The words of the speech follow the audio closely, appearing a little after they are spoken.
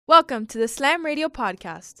Welcome to the Slam Radio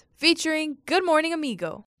Podcast, featuring Good Morning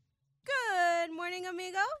Amigo. Good morning,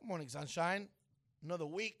 amigo. Good morning, sunshine. Another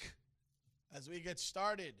week as we get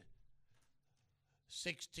started.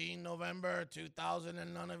 16 November 2000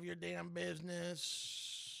 and none of your damn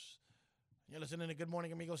business. You're listening to Good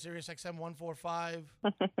Morning Amigo, Sirius XM 145.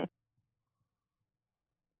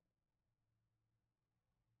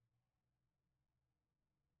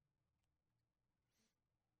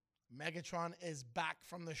 Megatron is back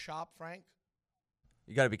from the shop, Frank.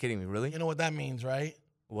 You got to be kidding me, really? You know what that means, right?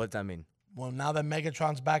 What's that mean? Well, now that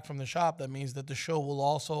Megatron's back from the shop, that means that the show will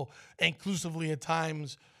also, inclusively at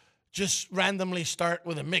times, just randomly start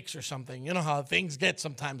with a mix or something. You know how things get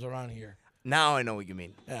sometimes around here. Now I know what you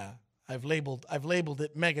mean. Yeah, I've labeled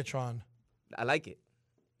it Megatron. I like it.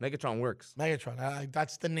 Megatron works. Megatron.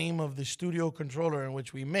 That's the name of the studio controller in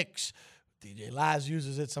which we mix. DJ Laz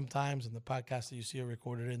uses it sometimes in the podcast that you see are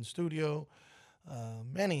recorded in studio.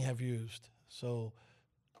 Many have used. So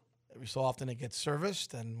every so often it gets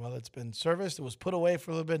serviced, and while it's been serviced, it was put away for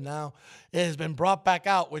a little bit. Now it has been brought back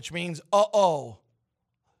out, which means,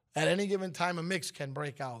 at any given time a mix can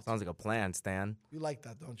break out. Sounds like a plan, Stan. You like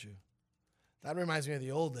that, don't you? That reminds me of the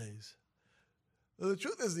old days. Well, the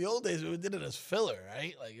truth is, the old days, we did it as filler,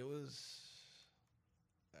 right? Like it was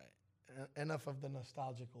right. Enough of the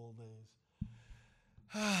nostalgic old days.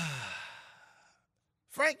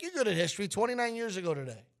 Frank, you're good at history. 29 years ago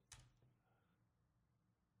today.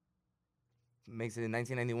 Makes it in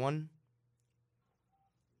 1991.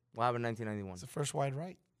 What happened in 1991? It's the first wide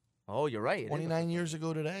right. Oh, you're right. 29 years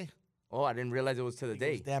ago today. Oh, I didn't realize it was to the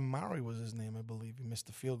day. Dan Murray was his name, I believe. He missed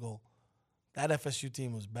the field goal. That FSU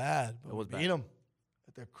team was bad. But It was we bad. beat them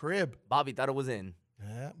at their crib. Bobby thought it was in.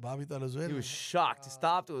 Yeah, Bobby thought it was in. He was shocked. It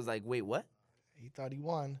stopped. It was like, wait, what? He thought he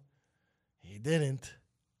won. He didn't.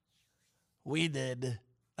 We did.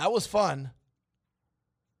 That was fun.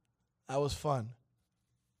 That was fun.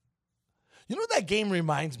 You know what that game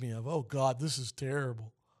reminds me of? Oh, God, this is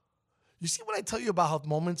terrible. You see what I tell you about how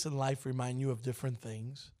moments in life remind you of different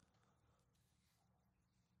things?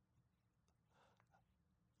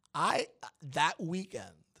 That weekend,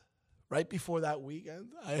 right before that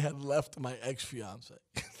weekend, I had left my ex-fiance.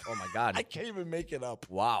 Oh, my God. I can't even make it up.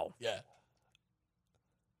 Wow. Yeah.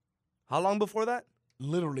 How long before that?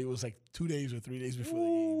 Literally, it was like 2 days or 3 days before the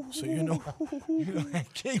game. So you know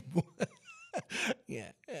that game. yeah,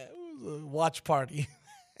 it was a watch party.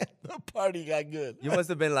 The party got good. You must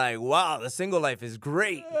have been like, wow, the single life is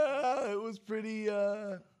great. It was pretty,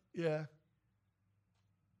 yeah.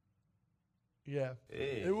 Yeah,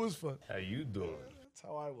 Hey, it was fun. how you doing? That's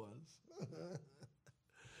how I was.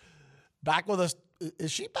 Back with us.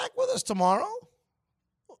 Is she back with us tomorrow?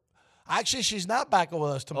 Actually, she's not back with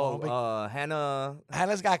us tomorrow. Oh, Hannah.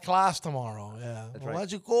 Hannah's got class tomorrow, yeah. That's Why right.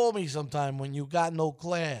 don't you call me sometime when you got no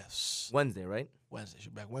class? Wednesday, right? Wednesday.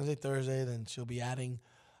 She'll be back Wednesday, Thursday. Then she'll be adding,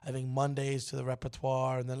 I think, Mondays to the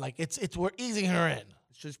repertoire. And then, we're easing her in.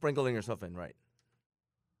 She's sprinkling herself in, right?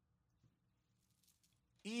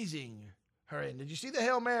 Easing her in. Did you see the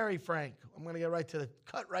Hail Mary, Frank? I'm going to get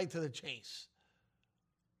cut right to the chase.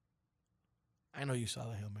 I know you saw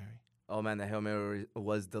the Hail Mary. Oh, man, the Hail Mary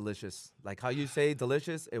was delicious. Like how you say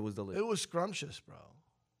delicious, it was delicious. It was scrumptious, bro.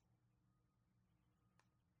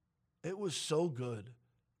 It was so good.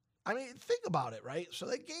 I mean, think about it, right? So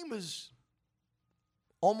that game is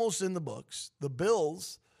almost in the books. The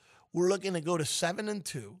Bills were looking to go to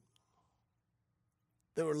 7-2.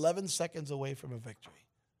 They were 11 seconds away from a victory.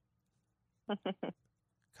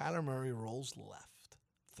 Kyler Murray rolls left,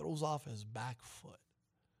 throws off his back foot.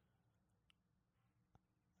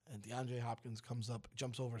 And DeAndre Hopkins comes up,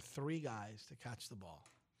 jumps over 3 guys to catch the ball.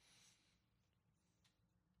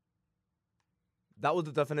 That was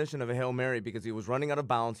the definition of a Hail Mary because he was running out of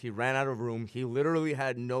bounds. He ran out of room. He literally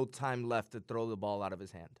had no time left to throw the ball out of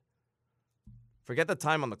his hand. Forget the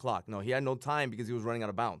time on the clock. No, he had no time because he was running out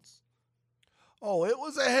of bounds. Oh, it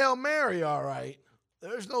was a Hail Mary, all right.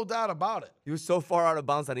 There's no doubt about it. He was so far out of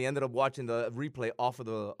bounds that he ended up watching the replay off of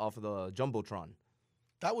the Jumbotron.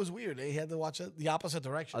 That was weird. He had to watch it the opposite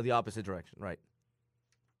direction. The opposite direction, right.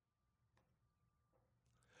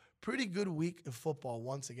 Pretty good week of football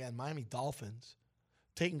once again. Miami Dolphins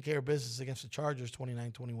taking care of business against the Chargers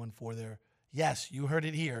 29-21 for their, yes, you heard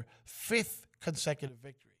it here, 5th consecutive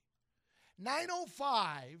victory.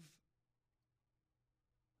 9:05.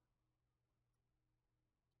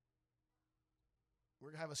 We're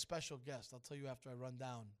going to have a special guest. I'll tell you after I run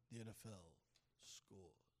down the NFL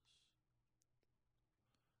scores.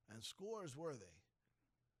 And scores were they?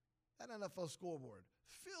 That NFL scoreboard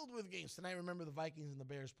filled with games. Tonight, remember the Vikings and the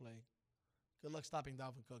Bears play. Good luck stopping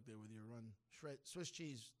Dalvin Cook there with your run. Swiss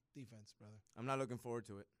cheese defense, brother. I'm not looking forward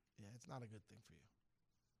to it. Yeah, it's not a good thing for you.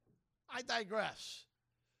 I digress.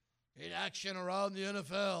 In action around the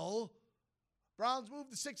NFL, Browns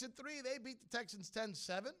moved to 6-3. They beat the Texans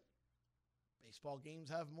 10-7. Baseball games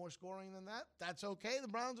have more scoring than that. That's okay. The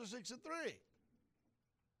Browns are 6-3.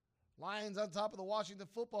 Lions on top of the Washington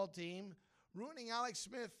football team, ruining Alex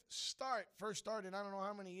Smith's first start in I don't know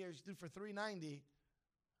how many years. He threw for 390,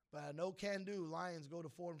 but no can do. Lions go to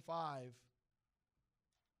 4-5.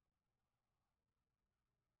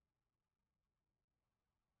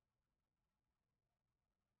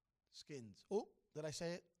 Skins. Oh, did I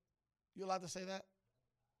say it? You allowed to say that?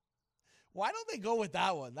 Why don't they go with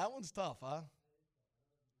that one? That one's tough, huh?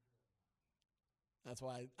 That's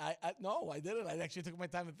why no, I didn't. I actually took my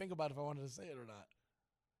time to think about if I wanted to say it or not.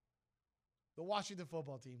 The Washington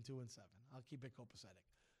football team, 2-7. I'll keep it copacetic.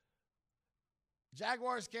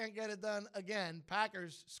 Jaguars can't get it done again.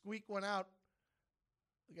 Packers squeak one out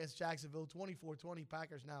against Jacksonville, 24-20.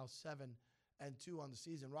 Packers now 7-2 on the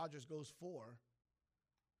season. Rodgers goes 4.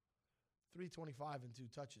 325 and 2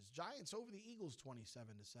 touches. Giants over the Eagles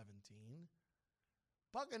 27-17.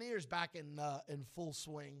 Buccaneers back in full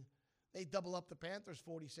swing. They double up the Panthers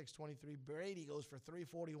 46-23. Brady goes for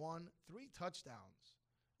 341, 3 touchdowns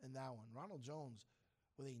in that one. Ronald Jones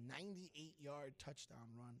with a 98-yard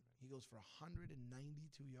touchdown run. He goes for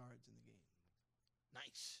 192 yards in the game.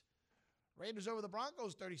 Nice. Raiders over the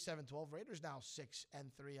Broncos 37-12. Raiders now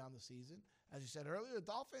 6-3 on the season. As you said earlier,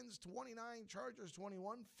 Dolphins 29, Chargers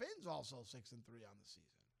 21. Finns also 6-3 on the season.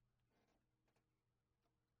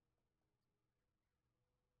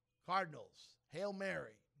 Cardinals, Hail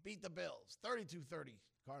Mary, beat the Bills 32-30.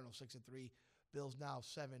 Cardinals 6-3. Bills now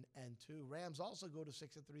 7-2. Rams also go to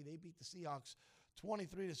 6-3. They beat the Seahawks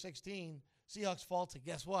 23-16. Seahawks fall to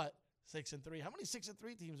guess what? 6-3. How many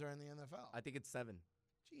 6-3 teams are in the NFL? I think it's 7.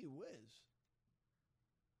 Gee whiz.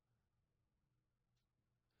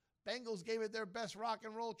 Bengals gave it their best rock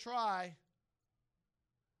and roll try.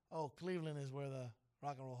 Oh, Cleveland is where the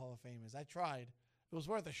Rock and Roll Hall of Fame is. I tried. It was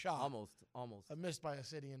worth a shot. Almost. I missed by a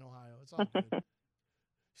city in Ohio. It's all good.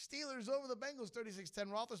 Steelers over the Bengals 36-10.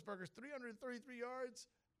 Roethlisberger's 333 yards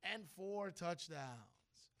and 4 touchdowns.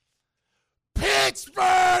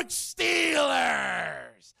 Pittsburgh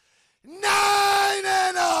Steelers 9-0.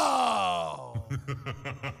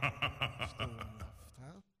 Still enough,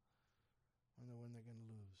 huh? Wonder when they're going to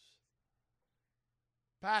lose.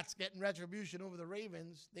 Pats getting retribution over the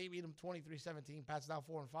Ravens. They beat them 23-17. Pats now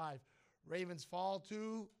 4-5. Ravens fall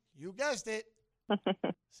to, you guessed it,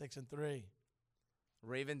 6-3.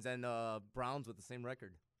 Ravens and Browns with the same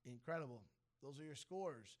record. Incredible. Those are your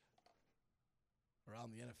scores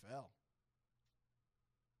around the NFL.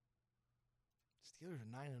 Steelers are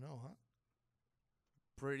 9-0, huh?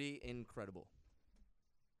 Pretty incredible.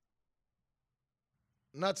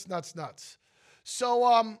 Nuts.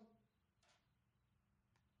 So,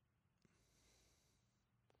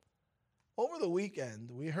 over the weekend,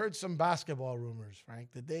 we heard some basketball rumors,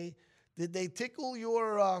 Frank. Did they tickle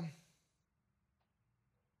your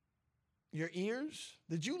ears?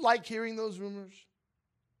 Did you like hearing those rumors?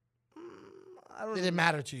 I don't. Did it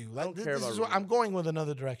matter to you? I don't care about rumors. I'm going with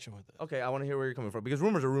another direction with it. Okay, I want to hear where you're coming from because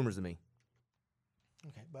rumors are rumors to me.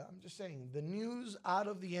 Okay, but I'm just saying the news out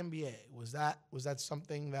of the NBA, was that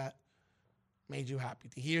something that made you happy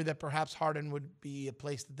to hear that perhaps Harden would be a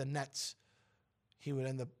place that the Nets he would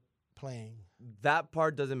end up playing? That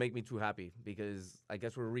part doesn't make me too happy because I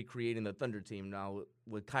guess we're recreating the Thunder team now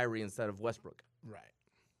with Kyrie instead of Westbrook. Right.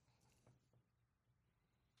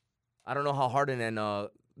 I don't know how Harden and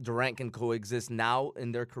Durant can coexist now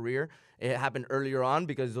in their career. It happened earlier on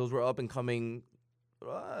because those were up and coming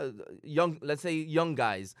young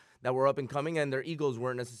guys that were up and coming, and their egos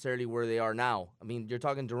weren't necessarily where they are now. I mean, you're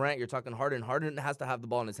talking Durant, you're talking Harden. Harden has to have the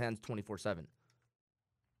ball in his hands 24/7.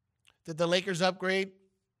 Did the Lakers upgrade?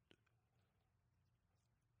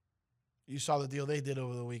 You saw the deal they did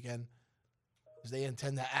over the weekend. They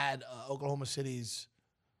intend to add Oklahoma City's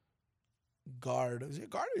guard. Is he a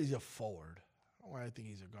guard or is he a forward? I don't know why I think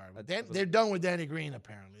he's a guard. But they're done with Danny Green,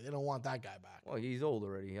 apparently. They don't want that guy back. Well, he's old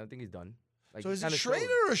already. I think he's done. So is it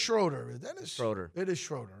Schrader or Schroeder? Schroeder. It is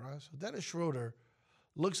Schroeder, right? So Dennis Schroeder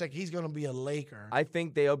looks like he's going to be a Laker. I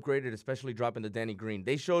think they upgraded, especially dropping the Danny Green.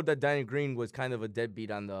 They showed that Danny Green was kind of a deadbeat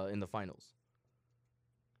in the finals.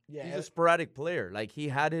 Yeah, he's a sporadic player. Like he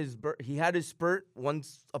had his spurt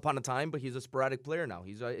once upon a time, but he's a sporadic player now.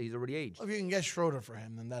 He's already aged. Well, if you can get Schroeder for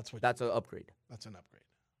him, then that's an upgrade. That's an upgrade.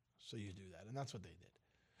 So you do that, and that's what they did.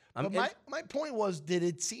 But my point was, did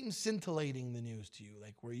it seem scintillating, the news to you?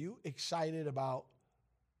 Like, were you excited about?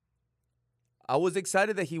 I was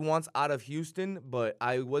excited that he wants out of Houston, but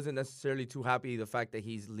I wasn't necessarily too happy the fact that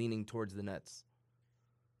he's leaning towards the Nets.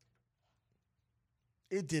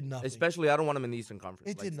 It did nothing. Especially, I don't want him in the Eastern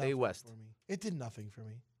Conference. It did Stay nothing West. for me. It did nothing for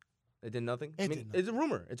me. It did nothing? It I mean, did nothing. it's a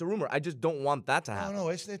rumor. It's a rumor. I just don't want that to happen. No,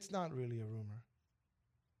 it's not really a rumor.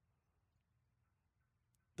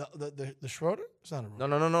 The Schroeder? It's not a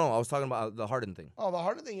rumor. No. I was talking about the Harden thing. Oh, the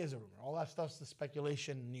Harden thing is a rumor. All that stuff's the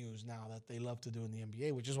speculation news now that they love to do in the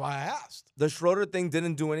NBA, which is why I asked. The Schroeder thing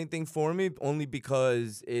didn't do anything for me, only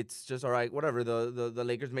because it's just, all right, whatever. The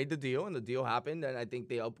Lakers made the deal, and the deal happened, and I think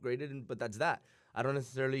they upgraded, but that's that. I don't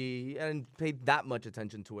necessarily pay that much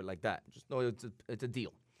attention to it like that. Just know it's a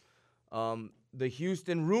deal. The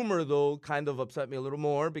Houston rumor, though, kind of upset me a little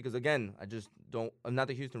more because, again, not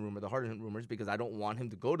the Houston rumor, the Harden rumors, because I don't want him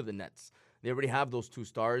to go to the Nets. They already have those 2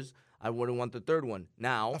 stars. I wouldn't want the third one.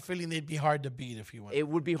 Now, I'm feeling they'd be hard to beat if you went. it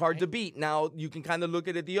would be hard to beat. Now, you can kind of look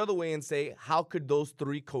at it the other way and say, how could those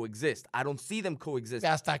 3 coexist? I don't see them coexist. We've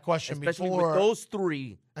asked that question especially before. with those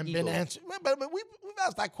 3 and egos. been answered. But we've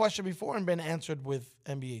asked that question before and been answered with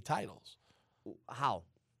NBA titles. How?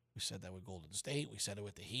 We said that with Golden State. We said it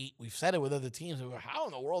with the Heat. We've said it with other teams. How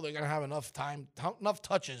in the world are they going to have enough time, enough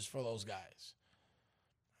touches for those guys?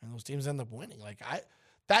 And those teams end up winning.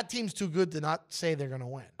 That team's too good to not say they're going to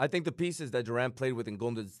win. I think the pieces that Durant played with in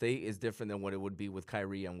Golden State is different than what it would be with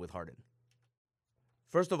Kyrie and with Harden.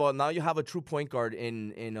 First of all, now you have a true point guard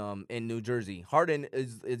in New Jersey. Harden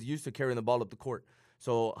is used to carrying the ball up the court.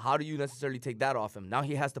 So how do you necessarily take that off him? Now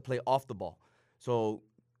he has to play off the ball. So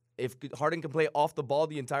if Harden can play off the ball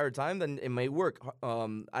the entire time, then it may work.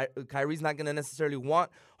 Kyrie's not going to necessarily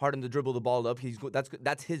want Harden to dribble the ball up.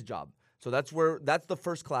 That's his job. So that's the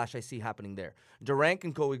first clash I see happening there. Durant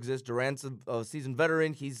can coexist. Durant's a seasoned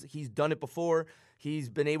veteran. He's done it before. He's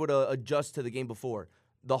been able to adjust to the game before.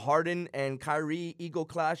 The Harden and Kyrie ego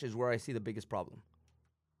clash is where I see the biggest problem.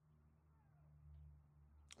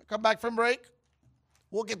 Come back from break.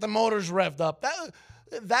 We'll get the motors revved up.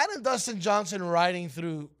 That and Dustin Johnson riding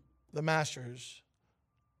through the Masters,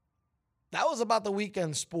 that was about the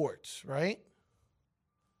weekend sports, right?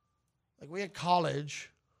 Like we had college.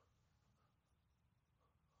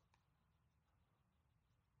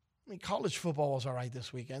 I mean, college football was all right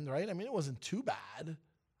this weekend, right? I mean, it wasn't too bad.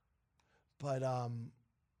 But all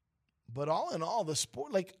in all, the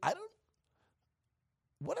sport,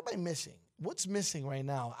 what am I missing? What's missing right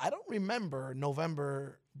now? I don't remember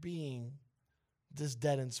November being this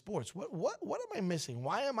dead in sports. What am I missing?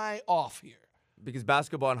 Why am I off here? Because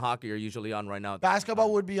basketball and hockey are usually on right now.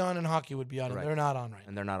 Basketball would be on and hockey would be on, and they're not on right now.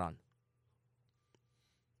 And they're not on.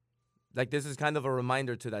 This is kind of a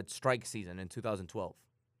reminder to that strike season in 2012.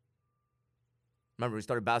 Remember, we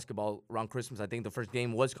started basketball around Christmas. I think the first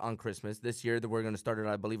game was on Christmas. This year, we're going to start it,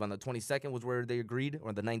 I believe, on the 22nd was where they agreed,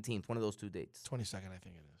 or the 19th, one of those 2 dates. 22nd, I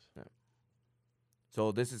think it is. Yeah.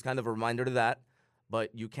 So this is kind of a reminder to that,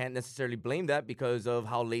 but you can't necessarily blame that because of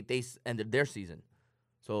how late they ended their season.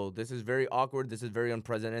 So this is very awkward. This is very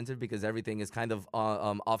unprecedented because everything is kind of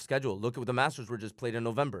off schedule. Look at the Masters were just played in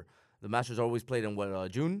November. The Masters are always played in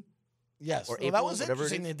June? Yes, or well, April, that was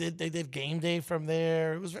interesting. They did game day from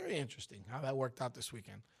there. It was very interesting how that worked out this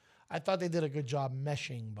weekend. I thought they did a good job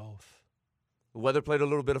meshing both. The weather played a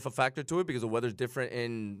little bit of a factor to it because the weather's different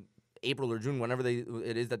in April or June, whenever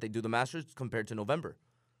it is that they do the Masters, compared to November.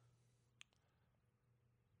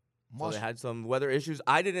 So they had some weather issues.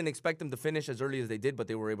 I didn't expect them to finish as early as they did, but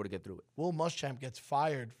they were able to get through it. Will Muschamp gets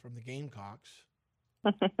fired from the Gamecocks.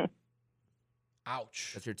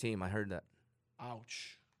 Ouch. That's your team. I heard that.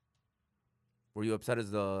 Ouch. Were you upset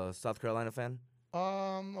as a South Carolina fan?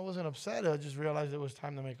 I wasn't upset. I just realized it was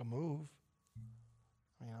time to make a move.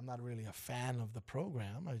 I mean, I'm not really a fan of the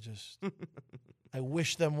program. I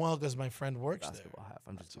wish them well because my friend works Basketball there. half.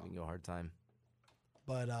 I'm just giving you a hard time.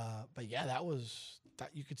 But yeah,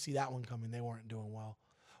 you could see that one coming. They weren't doing well.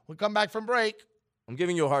 We come back from break. I'm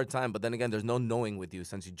giving you a hard time, but then again, there's no knowing with you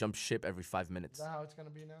since you jump ship every 5 minutes. Is that how it's gonna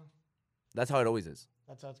be now? That's how it always is.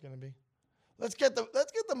 That's how it's gonna be. Let's get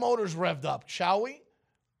the motors revved up, shall we?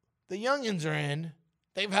 The youngins are in.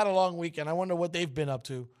 They've had a long weekend. I wonder what they've been up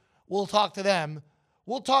to. We'll talk to them.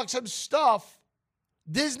 We'll talk some stuff.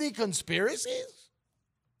 Disney conspiracies.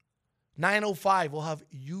 9:05. We'll have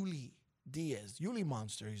Yuli Diaz, Yuli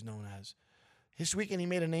Monster, he's known as. This weekend he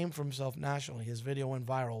made a name for himself nationally. His video went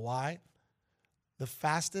viral. Why? The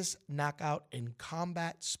fastest knockout in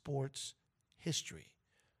combat sports history.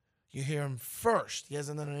 You hear him first. He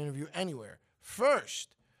hasn't done an interview anywhere.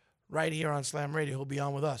 First, right here on Slam Radio. He'll be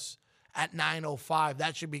on with us at 9:05.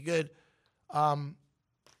 That should be good.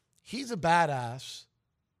 He's a badass,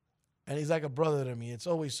 and he's like a brother to me. It's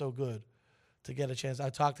always so good to get a chance.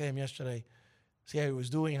 I talked to him yesterday, see how he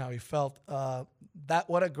was doing, how he felt.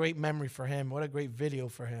 What a great memory for him. What a great video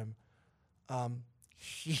for him.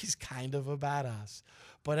 he's kind of a badass.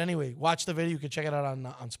 But anyway, watch the video. You can check it out on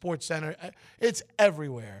SportsCenter. It's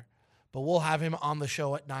everywhere. But we'll have him on the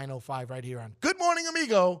show at 9:05 right here on Good Morning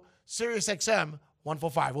Amigo, Sirius XM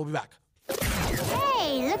 145. We'll be back.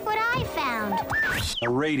 Hey, look what I found. A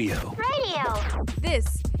radio. Radio. This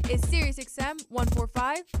is Sirius XM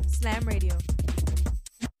 145 Slam Radio.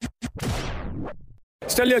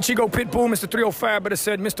 Stelio Chico Pitbull, Mr. 305, but it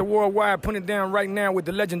said Mr. Worldwide, putting it down right now with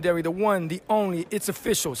the legendary, the one, the only, it's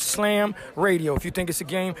official, Slam Radio. If you think it's a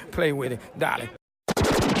game, play with it. Dale.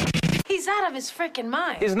 He's out of his freaking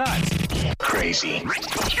mind. Is nuts. Crazy.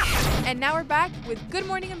 And now we're back with Good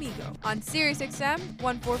Morning Amigo on Sirius XM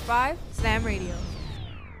 145 Slam Radio.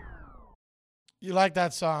 You like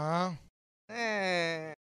that song, huh?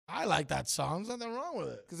 Eh, I like that song. There's nothing wrong with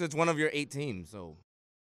it. because it's one of your 8 teams, so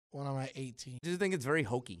One of my 18. I just think it's very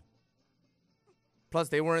hokey. Plus,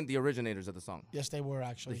 they weren't the originators of the song. Yes, they were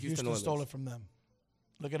actually. The Houston Houston stole Oilers. it from them.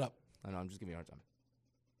 Look it up. I know, I'm just giving you a hard time.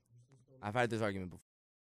 I've had this argument before.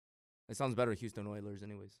 It sounds better Houston Oilers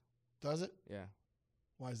anyways. Does it? Yeah.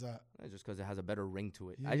 Why is that? Just because it has a better ring to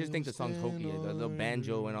it. I just think the song's hokey. The little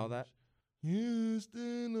banjo and all that.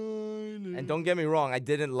 Houston Oilers. And don't get me wrong, I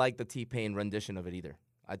didn't like the T-Pain rendition of it either.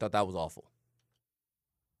 I thought that was awful.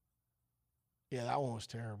 Yeah, that one was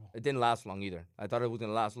terrible. It didn't last long either. I thought it was going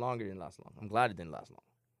to last longer. It didn't last long. I'm glad it didn't last long.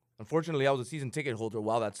 Unfortunately, I was a season ticket holder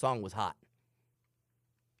while that song was hot.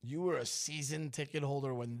 You were a season ticket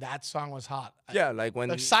holder when that song was hot. Yeah, like when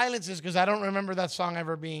The silence is because I don't remember that song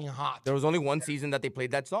ever being hot. there was only one season that they played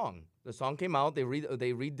that song. The song came out. They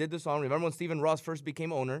redid the song. Remember when Stephen Ross first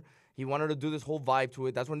became owner? He wanted to do this whole vibe to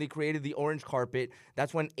it. That's when they created the orange carpet.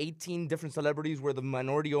 That's when 18 different celebrities were the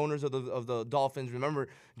minority owners of the Dolphins. Remember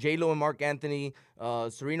J-Lo and Mark Anthony,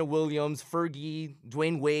 Serena Williams, Fergie,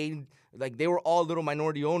 Dwayne Wade. Like, they were all little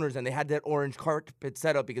minority owners, and they had that orange carpet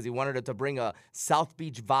set up because he wanted it to bring a South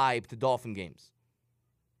Beach vibe to Dolphin games.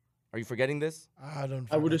 Are you forgetting this? I don't.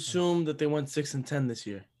 I would forget this. assume that they went 6-10 this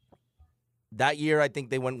year. That year, I think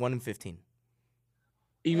they went 1-15.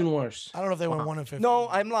 Even worse. I don't know if they went 1-15. No,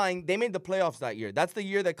 I'm lying. They made the playoffs that year. That's the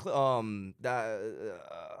year that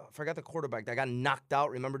forgot the quarterback that got knocked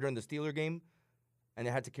out. Remember during the Steeler game, and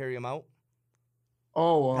they had to carry him out.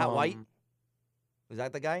 Oh, Pat White, was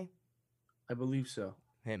that the guy? I believe so.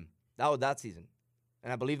 Him. That was that season,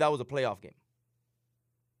 and I believe that was a playoff game.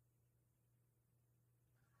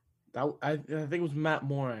 I think it was Matt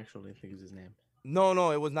Moore, actually. I think is his name.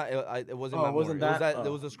 No, it was not. It wasn't. Oh, Matt it wasn't Moore. that?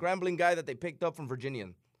 It was a scrambling guy that they picked up from Virginia.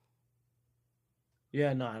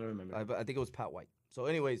 Yeah, no, I don't remember. I think it was Pat White. So,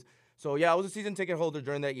 anyways, I was a season ticket holder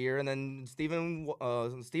during that year, and then Stephen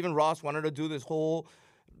Ross wanted to do this whole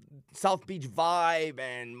South Beach vibe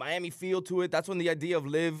and Miami feel to it. That's when the idea of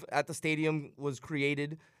Live at the Stadium was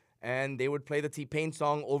created, and they would play the T-Pain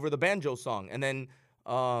song over the banjo song. And then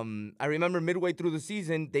I remember midway through the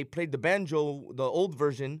season, they played the banjo, the old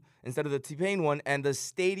version, instead of the T-Pain one, and the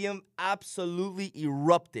stadium absolutely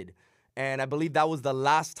erupted. And I believe that was the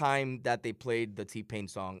last time that they played the T-Pain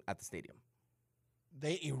song at the stadium.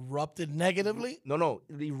 They erupted negatively. No,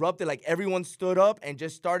 it erupted. Like, everyone stood up and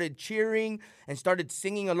just started cheering and started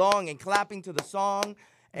singing along and clapping to the song.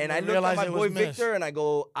 And I looked at my boy Victor and I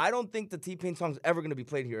go, I don't think the T-Pain song's ever going to be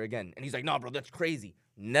played here again. And he's like, no, bro, that's crazy.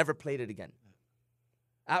 Never played it again.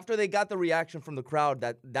 After they got the reaction from the crowd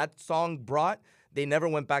that song brought, they never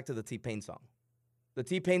went back to the T-Pain song. The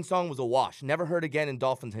T-Pain song was a wash. Never heard again in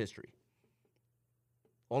Dolphins history.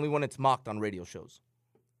 Only when it's mocked on radio shows.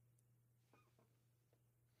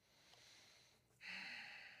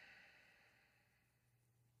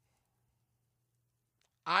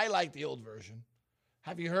 I like the old version.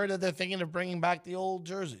 Have you heard that they're thinking of bringing back the old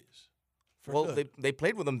jerseys? Well, good? they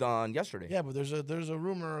played with them yesterday. Yeah, but there's a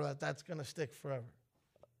rumor that that's gonna stick forever.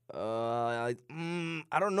 I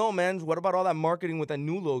don't know, man. What about all that marketing with that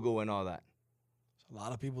new logo and all that? A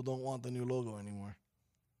lot of people don't want the new logo anymore.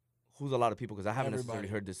 Who's a lot of people? Because I haven't Everybody.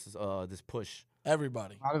 necessarily heard this push.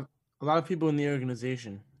 Everybody. A lot of people in the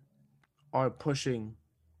organization are pushing,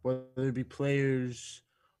 whether it be players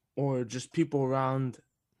or just people around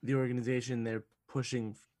the organization. They're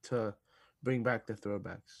pushing to bring back the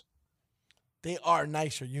throwbacks. They are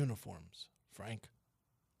nicer uniforms, Frank.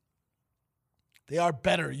 They are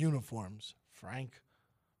better uniforms, Frank.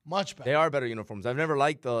 Much better. They are better uniforms. I've never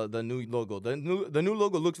liked the new logo. The new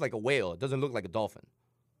logo looks like a whale. It doesn't look like a dolphin.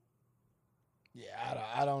 Yeah,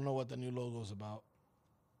 I don't know what the new logo's about.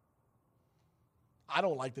 I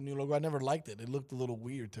don't like the new logo. I never liked it. It looked a little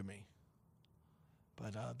weird to me.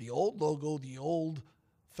 But the old logo, the old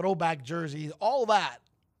throwback jerseys, all that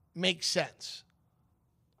makes sense.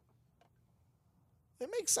 It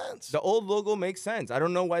makes sense. The old logo makes sense. I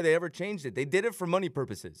don't know why they ever changed it. They did it for money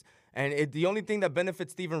purposes. And the only thing that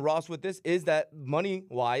benefits Stephen Ross with this is that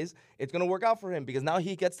money-wise, it's going to work out for him because now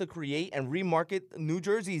he gets to create and remarket new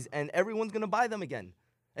jerseys, and everyone's going to buy them again,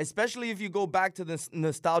 especially if you go back to this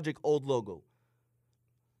nostalgic old logo.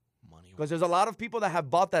 Because there's a lot of people that have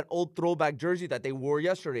bought that old throwback jersey that they wore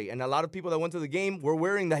yesterday. And a lot of people that went to the game were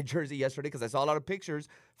wearing that jersey yesterday because I saw a lot of pictures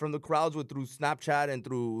from the crowds through Snapchat and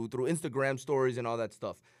through Instagram stories and all that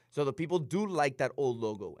stuff. So the people do like that old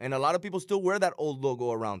logo. And a lot of people still wear that old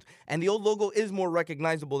logo around. And the old logo is more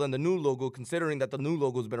recognizable than the new logo, considering that the new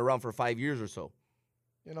logo's been around for 5 years or so.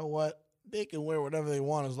 You know what? They can wear whatever they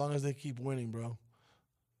want as long as they keep winning, bro.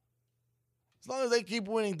 As long as they keep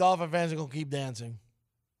winning, Dolphin fans are going to keep dancing.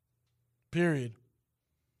 Period.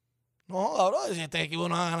 No, ahora si te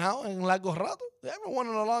equivocan en largo rato. They haven't won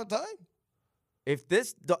in a long time. If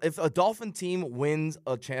a Dolphin team wins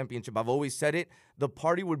a championship, I've always said it, the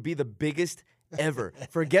party would be the biggest ever.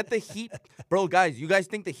 Forget the Heat. Bro, guys, you guys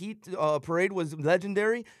think the Heat parade was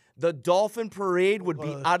legendary? The Dolphin parade would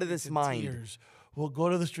be out of this mind. Tears. We'll go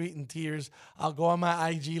to the street in tears. I'll go on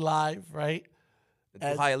my IG live, right?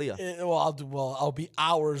 I'll be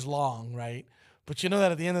hours long, right? But you know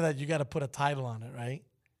that at the end of that, you got to put a title on it, right?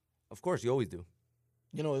 Of course, you always do.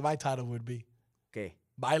 You know what my title would be? Okay.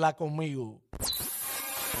 Baila conmigo.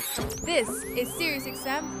 This is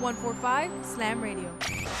SiriusXM 145 Slam Radio.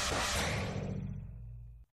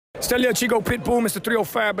 Stelio Chico Pitbull, Mr.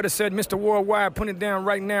 305, better said Mr. Worldwide, putting it down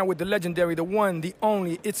right now with the legendary, the one, the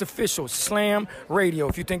only, it's official, Slam Radio.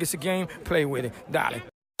 If you think it's a game, play with it. Dale.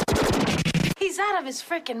 He's out of his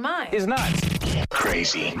freaking mind. It's nuts.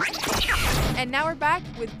 Crazy. And now we're back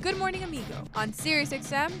with Good Morning Amigo on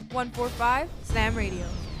SiriusXM 145 Slam Radio.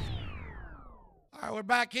 All right, we're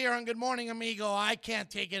back here on Good Morning Amigo. I can't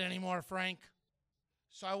take it anymore, Frank.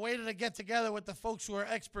 So I waited to get together with the folks who are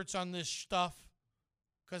experts on this stuff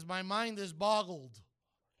because my mind is boggled.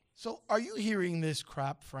 So are you hearing this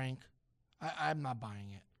crap, Frank? I'm not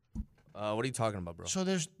buying it. What are you talking about, bro? So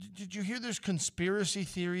did you hear there's conspiracy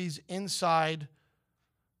theories inside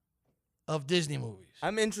of Disney movies?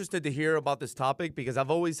 I'm interested to hear about this topic because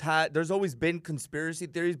there's always been conspiracy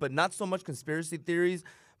theories, but not so much conspiracy theories,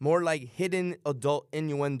 more like hidden adult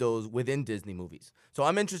innuendos within Disney movies. So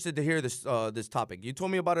I'm interested to hear this this topic. You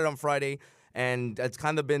told me about it on Friday, and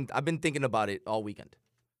I've been thinking about it all weekend.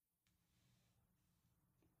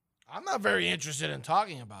 I'm not very interested in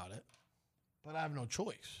talking about it, but I have no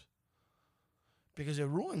choice because it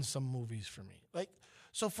ruins some movies for me.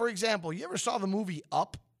 So for example, you ever saw the movie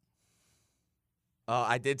Up?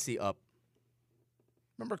 I did see Up.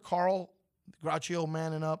 Remember Carl, the grouchy old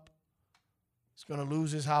man in Up? He's going to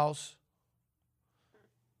lose his house.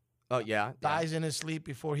 Oh, yeah. Dies in his sleep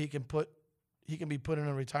before he can be put in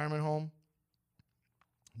a retirement home.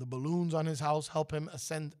 The balloons on his house help him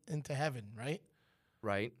ascend into heaven, right?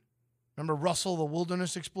 Right. Remember Russell, the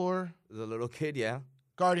wilderness explorer? The little kid, yeah.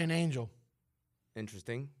 Guardian angel.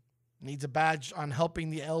 Interesting. Needs a badge on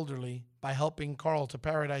helping the elderly by helping Carl to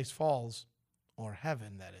Paradise Falls, or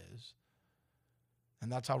heaven, that is.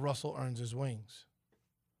 And that's how Russell earns his wings.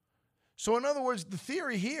 So in other words, the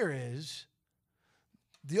theory here is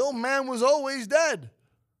the old man was always dead.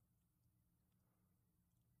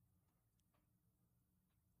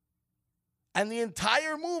 And the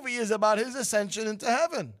entire movie is about his ascension into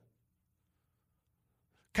heaven.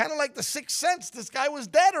 Kind of like The Sixth Sense. This guy was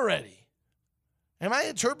dead already. Am I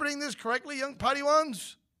interpreting this correctly, young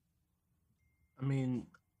Padawans? I mean,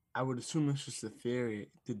 I would assume it's just a theory.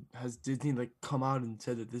 Has Disney come out and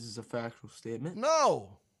said that this is a factual statement?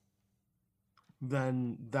 No.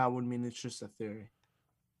 Then that would mean it's just a theory.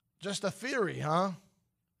 Just a theory, huh?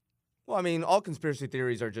 Well, I mean, all conspiracy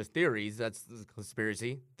theories are just theories. That's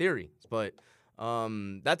conspiracy theories. But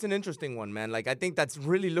that's an interesting one, man. I think that's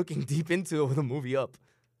really looking deep into the movie Up.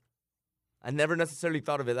 I never necessarily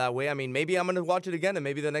thought of it that way. I mean, maybe I'm going to watch it again, and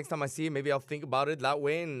maybe the next time I see it, maybe I'll think about it that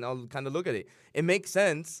way, and I'll kind of look at it. It makes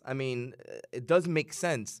sense. I mean, it does make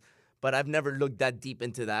sense, but I've never looked that deep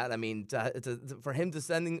into that. I mean, for him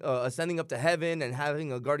ascending up to heaven and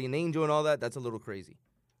having a guardian angel and all that, that's a little crazy.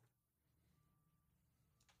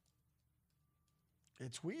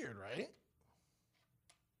 It's weird, right?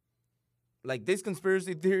 These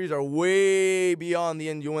conspiracy theories are way beyond the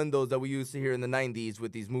innuendos that we used to hear in the 90s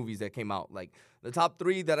with these movies that came out. The top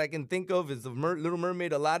three that I can think of is The Little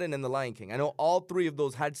Mermaid, Aladdin, and The Lion King. I know all three of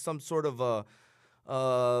those had some sort of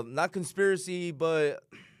not conspiracy, but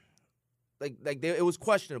it was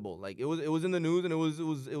questionable. It was in the news, and it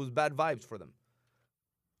was bad vibes for them.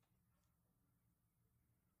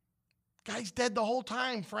 Guy's dead the whole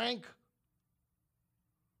time, Frank.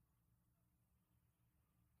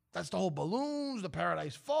 That's the whole balloons, the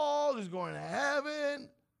Paradise Falls, he's going to heaven.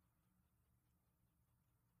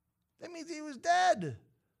 That means he was dead.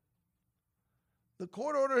 The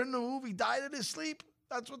court order in the movie died in his sleep.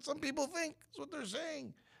 That's what some people think. That's what they're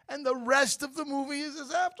saying. And the rest of the movie is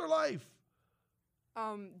his afterlife.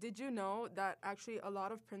 Did you know that actually a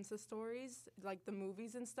lot of princess stories, like the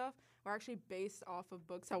movies and stuff, are actually based off of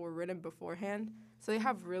books that were written beforehand? So they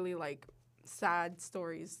have really like sad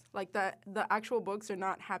stories. Like the actual books are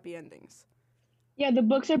not happy endings. Yeah, the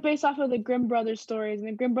books are based off of the Grimm Brothers stories, and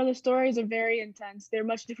the Grimm Brothers stories are very intense. They're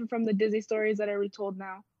much different from the Disney stories that are retold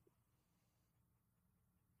now.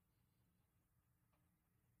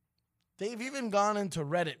 They've even gone into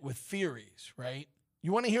Reddit with theories, right?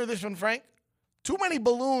 You want to hear this one, Frank? Too many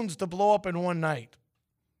balloons to blow up in one night.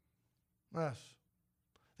 Yes.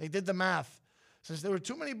 They did the math. Since there were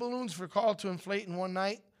too many balloons for Carl to inflate in one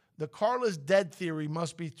night, the Carl is dead theory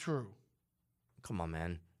must be true. Come on,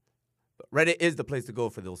 man. Reddit is the place to go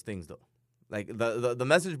for those things, though. Like, the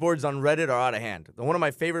message boards on Reddit are out of hand. They're one of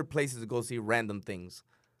my favorite places to go see random things.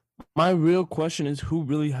 My real question is, who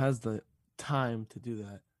really has the time to do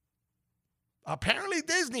that? Apparently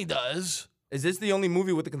Disney does. Is this the only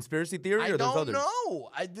movie with a conspiracy theory, or there's others? I don't know.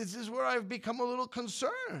 This is where I've become a little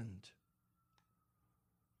concerned.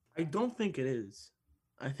 I don't think it is.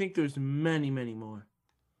 I think there's many, many more.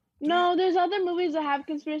 No, there's other movies that have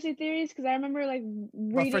conspiracy theories, because I remember like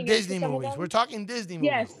reading. But for Disney movies, we're talking Disney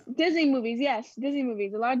movies. Yes, Disney movies. Yes, Disney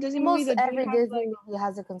movies. A lot of Disney Almost movies. Every Disney movie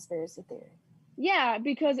has a conspiracy theory. Yeah,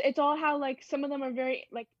 because it's all how like some of them are very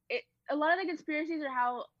like it. A lot of the conspiracies are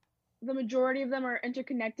how the majority of them are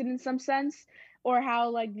interconnected in some sense, or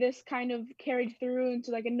how like this kind of carried through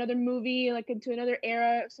into like another movie, like into another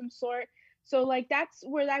era of some sort. So like that's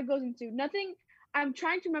where that goes into. Nothing. I'm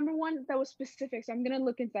trying to remember one that was specific, so I'm gonna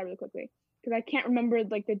look into that really quickly because I can't remember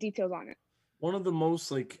like the details on it. One of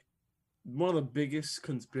the biggest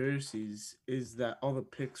conspiracies is that all the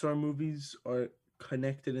Pixar movies are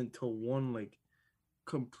connected into one like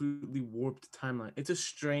completely warped timeline. It's a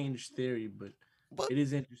strange theory, but it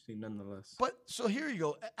is interesting nonetheless. But so here you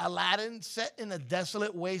go. Aladdin set in a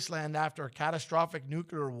desolate wasteland after a catastrophic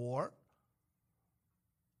nuclear war.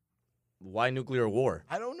 Why nuclear war?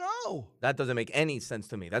 I don't know. That doesn't make any sense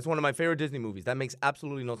to me. That's one of my favorite Disney movies. That makes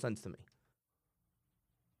absolutely no sense to me.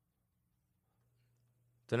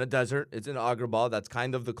 It's in a desert. It's in Agrabah. That's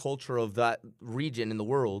kind of the culture of that region in the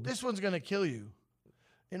world. This one's going to kill you.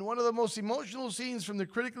 In one of the most emotional scenes from the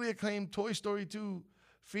critically acclaimed Toy Story 2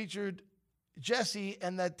 featured Jessie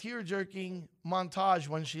and that tear-jerking montage,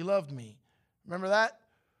 When She Loved Me. Remember that?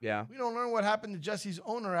 Yeah. We don't learn what happened to Jessie's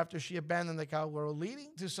owner after she abandoned the cow world,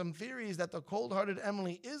 leading to some theories that the cold-hearted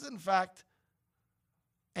Emily is, in fact,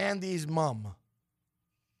 Andy's mom.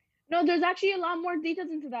 No, there's actually a lot more details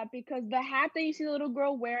into that, because the hat that you see the little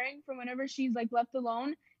girl wearing from whenever she's like left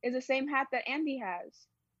alone is the same hat that Andy has.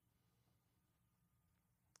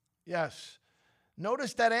 Yes.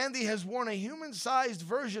 Notice that Andy has worn a human-sized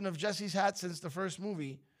version of Jessie's hat since the first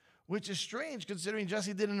movie, which is strange considering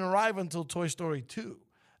Jessie didn't arrive until Toy Story 2.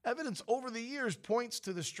 Evidence over the years points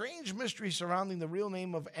to the strange mystery surrounding the real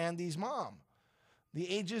name of Andy's mom. The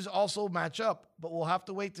ages also match up, but we'll have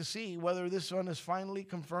to wait to see whether this one is finally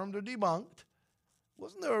confirmed or debunked.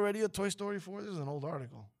 Wasn't there already a Toy Story 4? This is an old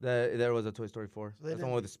article. There was a Toy Story 4. So that's the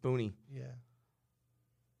one with the Spoonie. Yeah.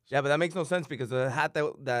 Yeah, but that makes no sense because the hat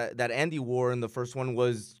that Andy wore in the first one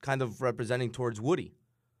was kind of representing towards Woody.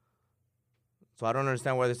 So I don't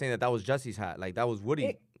understand why they're saying that was Jessie's hat. Like, that was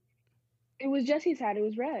Woody. It was Jessie's hat. It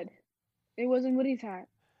was red. It wasn't Woody's hat.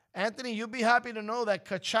 Anthony, you'll be happy to know that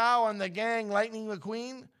Ka-Chow and the gang, Lightning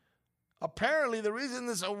McQueen, apparently the reason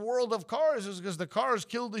this is a world of cars is because the cars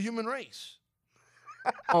killed the human race.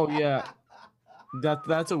 Oh, yeah.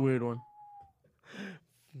 That's a weird one.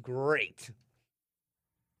 Great.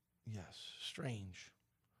 Yes, strange.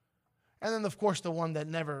 And then, of course, the one that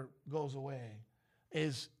never goes away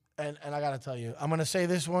is, and I got to tell you, I'm going to say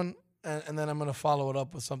this one, and then I'm going to follow it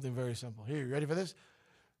up with something very simple. Here, you ready for this?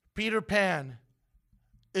 Peter Pan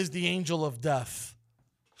is the angel of death.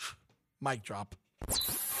 Mic drop.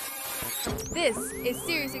 This is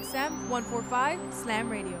SiriusXM 145 Slam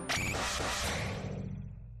Radio.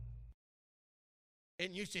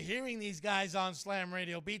 Getting used to hearing these guys on Slam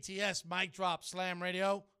Radio. BTS, mic drop, Slam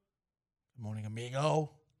Radio. Good morning, amigo.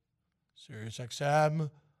 SiriusXM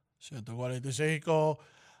 145.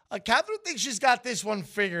 Catherine thinks she's got this one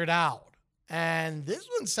figured out. And this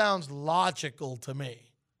one sounds logical to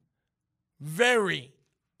me. Very,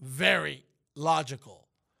 very logical.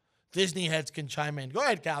 Disney heads can chime in. Go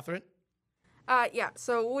ahead, Catherine. Yeah,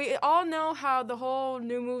 so we all know how the whole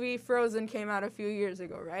new movie Frozen came out a few years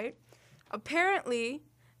ago, right? Apparently,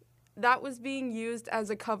 that was being used as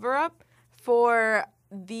a cover-up for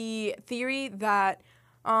the theory that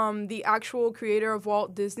the actual creator of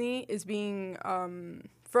Walt Disney is being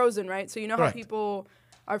frozen, right? So you know how Correct. people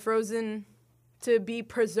are frozen to be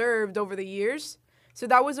preserved over the years? So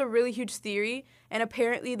that was a really huge theory, and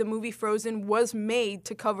apparently the movie Frozen was made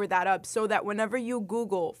to cover that up so that whenever you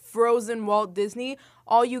Google Frozen Walt Disney,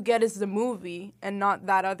 all you get is the movie and not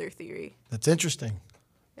that other theory. That's interesting.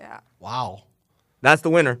 Yeah. Wow. That's the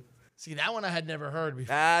winner. See, that one I had never heard before.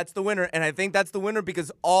 That's the winner. And I think that's the winner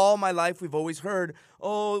because all my life we've always heard,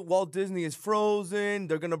 oh, Walt Disney is frozen.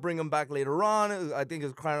 They're going to bring him back later on. I think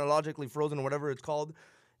it's chronologically frozen or whatever it's called.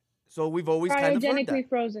 So we've always kind of heard that. Cryogenically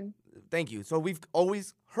frozen. Thank you. So we've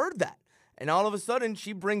always heard that. And all of a sudden,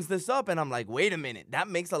 she brings this up, and I'm like, wait a minute. That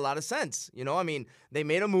makes a lot of sense. You know, I mean, they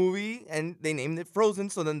made a movie, and they named it Frozen,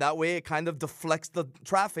 so then that way it kind of deflects the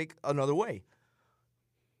traffic another way.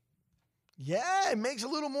 Yeah, it makes a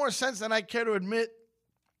little more sense than I care to admit.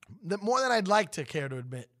 More than I'd like to care to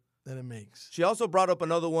admit that it makes. She also brought up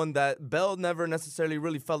another one that Belle never necessarily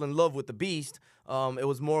really fell in love with the Beast. It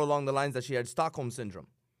was more along the lines that she had Stockholm Syndrome,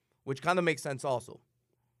 which kind of makes sense also.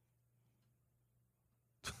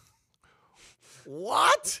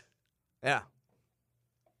 What? Yeah.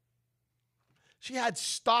 She had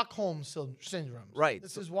Stockholm Syndrome. Right.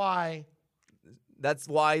 This is why. That's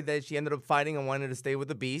why she ended up fighting and wanted to stay with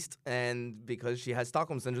the Beast, and because she has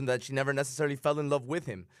Stockholm Syndrome, that she never necessarily fell in love with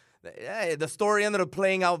him. The story ended up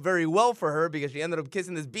playing out very well for her because she ended up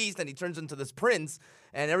kissing this Beast, and he turns into this prince,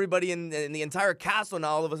 and everybody in the entire castle now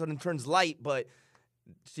all of a sudden turns light, but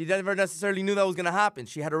she never necessarily knew that was going to happen.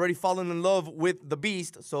 She had already fallen in love with the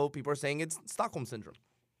Beast, so people are saying it's Stockholm Syndrome.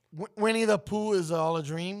 Winnie the Pooh is all a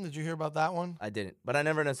dream. Did you hear about that one? I didn't, but I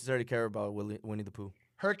never necessarily care about Winnie the Pooh.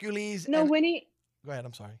 Hercules. No, Winnie. Go ahead.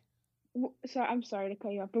 I'm sorry. Sorry, I'm sorry to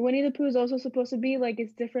cut you off. But Winnie the Pooh is also supposed to be like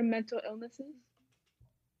it's different mental illnesses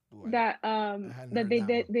that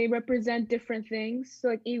they represent different things. So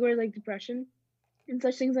like Igor, like depression and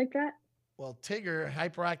such things like that. Well, Tigger,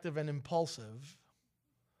 hyperactive and impulsive,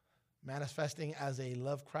 manifesting as a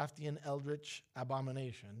Lovecraftian eldritch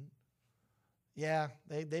abomination. Yeah,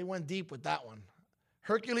 they went deep with that one.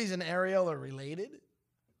 Hercules and Ariel are related.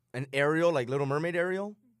 And Ariel, like Little Mermaid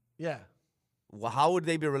Ariel? Yeah. Well, how would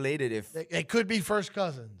they be related if... They could be first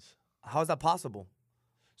cousins. How is that possible?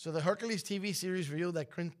 So the Hercules TV series revealed that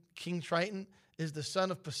King Triton is the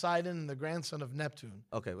son of Poseidon and the grandson of Neptune.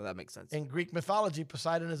 Okay, well, that makes sense. In Greek mythology,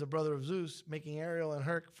 Poseidon is a brother of Zeus, making Ariel and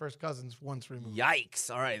Herc first cousins once removed. Yikes!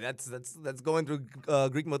 All right, that's going through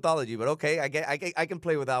Greek mythology, but okay, I can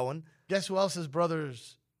play with that one. Guess who else is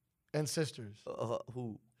brothers and sisters?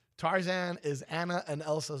 Who? Tarzan is Anna and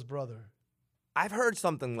Elsa's brother. I've heard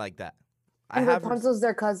something like that. And Rapunzel's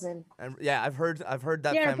their cousin. And yeah, I've heard that.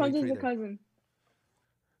 Yeah, family Rapunzel's tree the there. cousin.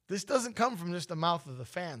 This doesn't come from just the mouth of the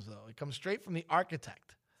fans, though. It comes straight from the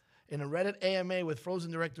architect. In a Reddit AMA with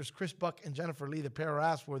Frozen directors Chris Buck and Jennifer Lee, the pair were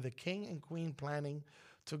asked, were the king and queen planning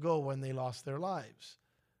to go when they lost their lives?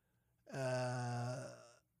 And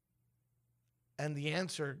the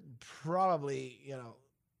answer probably,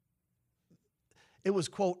 it was,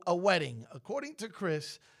 quote, a wedding. According to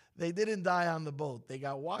Chris, they didn't die on the boat. They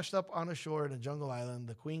got washed up on a shore in a jungle island.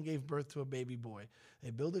 The queen gave birth to a baby boy. They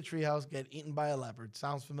build a treehouse, get eaten by a leopard.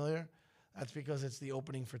 Sounds familiar? That's because it's the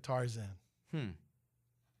opening for Tarzan.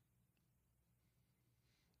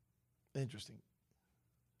 Interesting.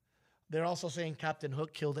 They're also saying Captain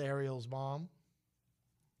Hook killed Ariel's mom.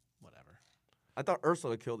 Whatever. I thought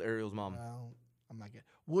Ursula killed Ariel's mom. Well, I'm not getting.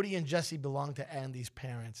 Woody and Jesse belong to Andy's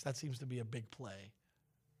parents. That seems to be a big play.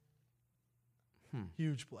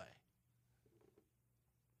 Huge play.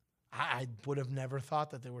 I would have never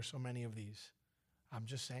thought that there were so many of these. I'm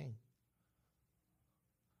just saying.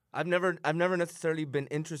 I've never necessarily been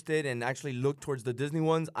interested and actually looked towards the Disney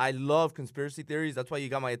ones. I love conspiracy theories. That's why you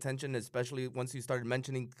got my attention, especially once you started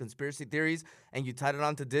mentioning conspiracy theories and you tied it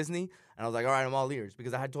on to Disney. And I was like, all right, I'm all ears.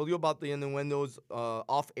 Because I had told you about the innuendos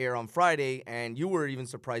off air on Friday, and you were even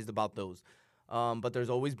surprised about those. But there's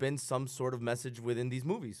always been some sort of message within these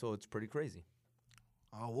movies, so it's pretty crazy.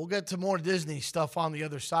 We'll get to more Disney stuff on the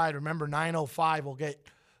other side. Remember, 9:05, we'll get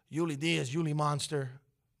Yuli Diaz, Yuli Monster,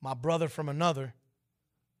 my brother from another.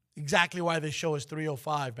 Exactly why this show is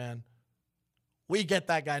 3:05, man. We get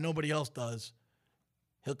that guy. Nobody else does.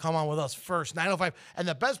 He'll come on with us first, 9:05. And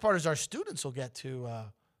the best part is our students will get to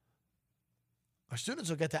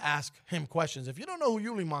ask him questions. If you don't know who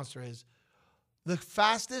Yuli Monster is, the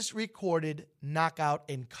fastest recorded knockout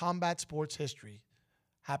in combat sports history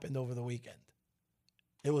happened over the weekend.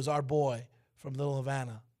 It was our boy from Little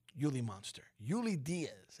Havana, Yuli Monster, Yuli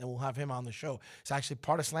Diaz, and we'll have him on the show. He's actually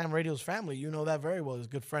part of Slam Radio's family. You know that very well. He's a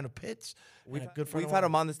good friend of Pitt's. We've We've had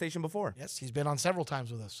him on the station before. Yes, he's been on several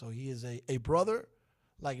times with us. So he is a brother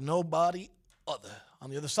like nobody other. On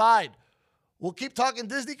the other side, we'll keep talking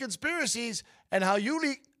Disney conspiracies and how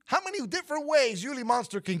many different ways Yuli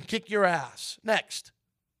Monster can kick your ass. Next.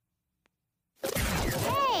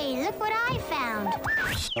 Hey, look what I found.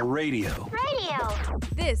 The radio. Radio.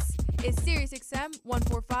 This is SiriusXM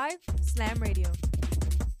 145 Slam Radio.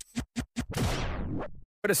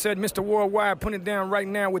 But it said Mr. Worldwide, put it down right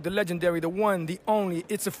now with the legendary, the one, the only,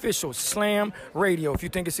 it's official, Slam Radio. If you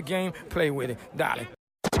think it's a game, play with it. Darling.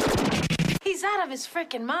 He's out of his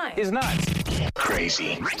freaking mind. He's nuts.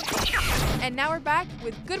 Crazy. And now we're back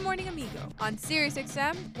with Good Morning Amigo on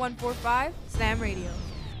SiriusXM 145 Slam Radio.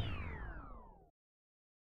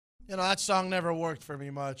 You know, that song never worked for me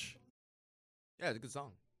much. Yeah, it's a good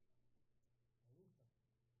song.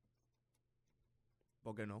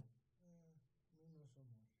 Okay, no.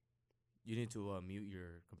 You need to mute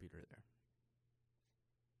your computer there.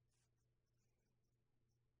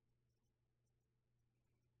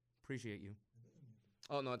 Appreciate you.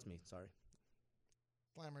 Oh, no, it's me. Sorry.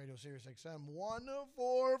 Slam Radio, SiriusXM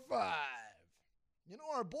 145. You know,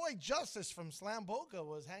 our boy Justice from Slam Boca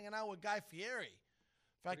was hanging out with Guy Fieri.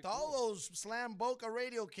 In fact, all those Slam Boca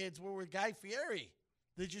radio kids were with Guy Fieri.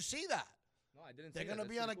 Did you see that? No, I didn't. They're going to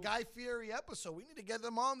be on a Guy Fieri episode. We need to get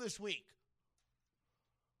them on this week.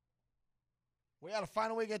 We got to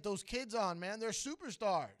find a way to get those kids on, man. They're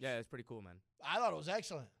superstars. Yeah, it's pretty cool, man. I thought it was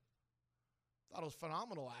excellent. Thought it was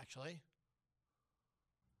phenomenal, actually.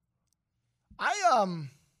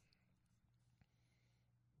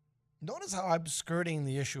 Notice how I'm skirting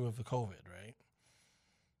the issue of the COVID, right?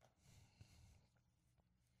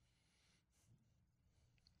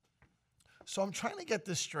 So I'm trying to get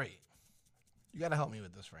this straight. You got to help me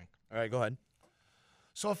with this, Frank. All right, go ahead.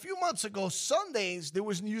 So a few months ago, Sundays, there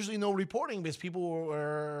was usually no reporting because people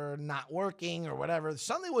were not working or whatever.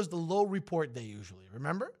 Sunday was the low report day usually,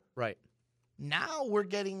 remember? Right. Now we're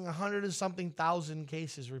getting 100 and something thousand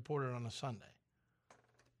cases reported on a Sunday.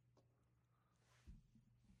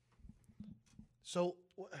 So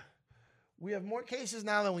we have more cases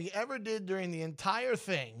now than we ever did during the entire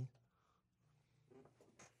thing.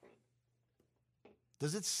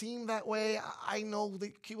 Does it seem that way? I know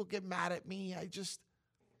that people get mad at me. I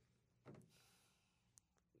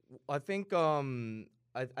think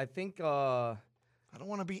I don't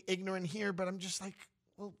want to be ignorant here, but I'm just like,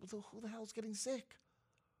 well, who the hell's getting sick?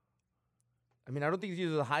 I mean, I don't think these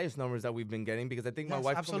are the highest numbers that we've been getting because I think my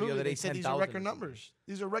wife told me the other day 10,000. These are record numbers.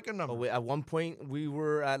 These are record numbers. But at one point, we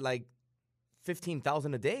were at like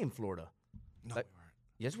 15,000 a day in Florida. No, we weren't.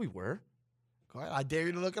 Yes, we were. Go ahead. I dare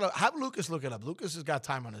you to look it up. Have Lucas look it up. Lucas has got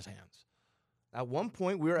time on his hands. At one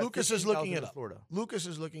point, we were at 15,000 in Florida. Lucas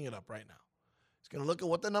is looking it up right now. He's going to look at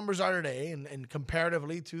what the numbers are today and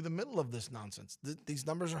comparatively to the middle of this nonsense. These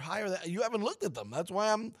numbers are higher. You haven't looked at them. That's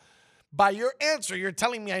why by your answer, you're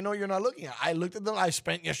telling me I know you're not looking at it. I looked at them. I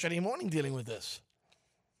spent yesterday morning dealing with this.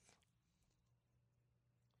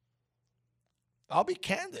 I'll be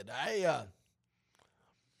candid. There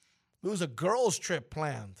was a girls' trip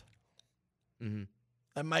planned. Mm-hmm.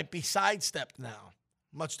 That might be sidestepped now,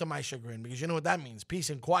 much to my chagrin, because you know what that means.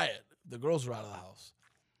 Peace and quiet. The girls are out of the house.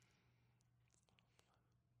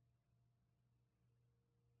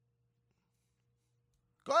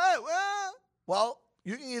 Go ahead. Well,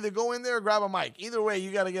 you can either go in there or grab a mic. Either way,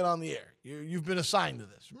 you got to get on the air. You've been assigned to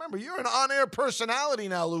this. Remember, you're an on-air personality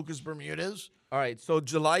now, Lucas Bermudez. All right, so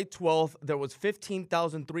July 12th, there was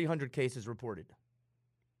 15,300 cases reported.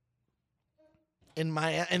 In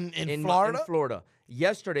Florida? In Florida.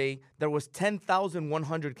 Yesterday, there was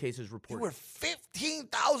 10,100 cases reported. There were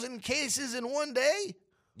 15,000 cases in one day?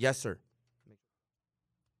 Yes, sir.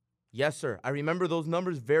 Yes, sir. I remember those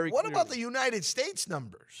numbers very clearly. What about the United States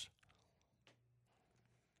numbers?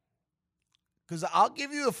 Because I'll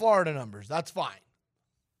give you the Florida numbers. That's fine.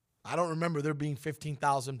 I don't remember there being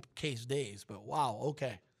 15,000 case days, but wow,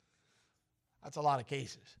 okay. That's a lot of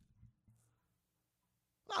cases.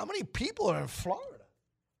 How many people are in Florida?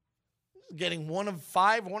 Getting 1 of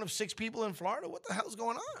 5, 1 of 6 people in Florida? What the hell's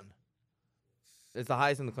going on? It's the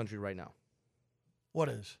highest in the country right now. What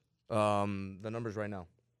is? The numbers right now.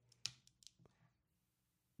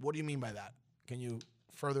 What do you mean by that? Can you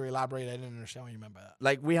further elaborate? I didn't understand what you meant by that.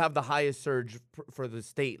 Like, we have the highest surge for the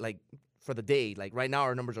state, like, for the day. Like, right now,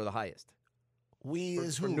 our numbers are the highest. We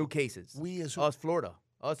is who? For new cases. We is who? Us, Florida.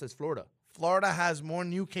 Us as Florida. Florida has more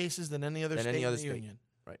new cases than any other state in the union.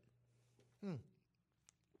 Right.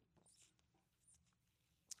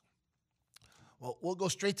 Well, we'll go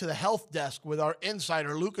straight to the health desk with our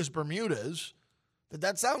insider, Lucas Bermudez. Did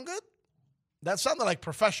that sound good? That sounded like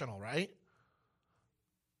professional, right?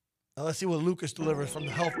 Now let's see what Lucas delivers from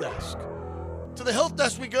the health desk. To the health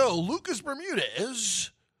desk we go. Lucas Bermudez,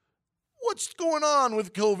 what's going on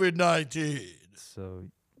with COVID-19? So,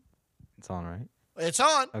 it's on, right? It's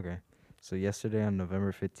on. Okay. So yesterday on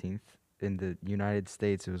November 15th, in the United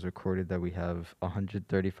States, it was recorded that we have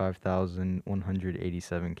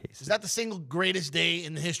 135,187 cases. Is that the single greatest day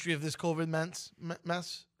in the history of this COVID mess?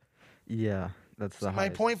 Yeah, that's the my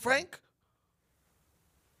highest. point, Frank?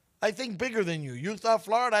 I think bigger than you. You thought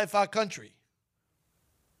Florida, I thought country.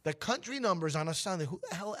 The country numbers on a Sunday, who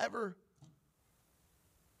the hell ever?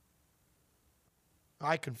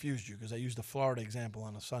 I confused you because I used the Florida example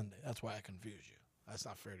on a Sunday. That's why I confused you. That's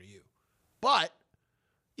not fair to you. But,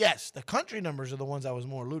 yes, the country numbers are the ones I was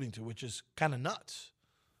more alluding to, which is kind of nuts.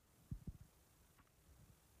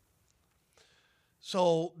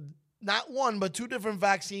 So, not one, but two different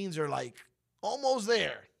vaccines are like almost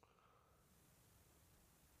there.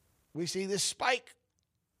 We see this spike.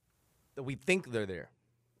 That we think they're there.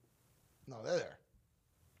 No, they're there.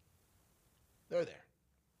 They're there.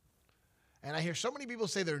 And I hear so many people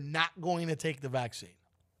say they're not going to take the vaccine.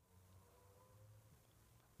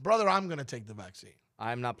 Brother, I'm going to take the vaccine.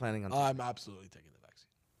 I'm not planning on. I'm absolutely taking the vaccine.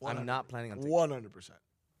 I'm not planning on taking 100%.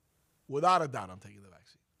 Without a doubt, I'm taking the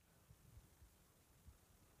vaccine.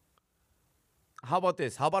 How about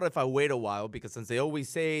this? How about if I wait a while? Because since they always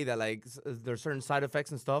say that like there's certain side effects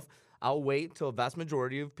and stuff, I'll wait till a vast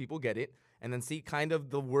majority of people get it and then see kind of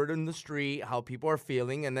the word in the street, how people are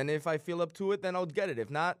feeling. And then if I feel up to it, then I'll get it. If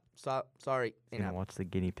not, sorry. You're gonna watch the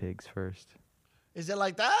guinea pigs first. Is it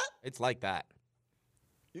like that? It's like that.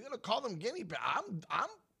 You're going to call them guinea pigs? I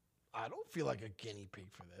don't feel like a guinea pig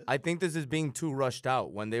for this. I think this is being too rushed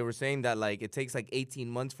out. When they were saying that like it takes like 18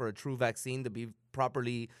 months for a true vaccine to be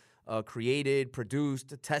properly created,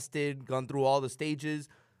 produced, tested, gone through all the stages.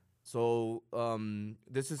 So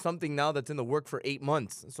this is something now that's in the work for 8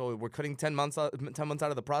 months. So we're cutting 10 months out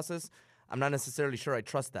of the process. I'm not necessarily sure I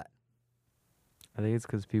trust that. I think it's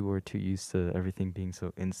because people are too used to everything being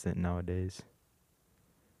so instant nowadays.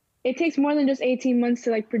 It takes more than just 18 months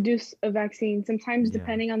to like produce a vaccine. Sometimes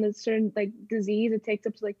depending on the certain like disease, it takes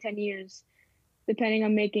up to like 10 years, depending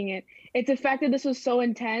on making it. It's the fact that this was so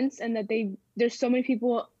intense and that there's so many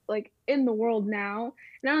people like in the world now.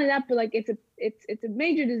 Not only that, but like it's a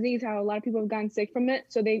major disease. How a lot of people have gotten sick from it.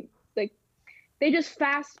 So they just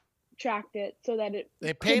fast tracked it so that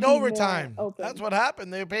they paid overtime. That's what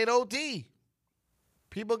happened. They paid OT.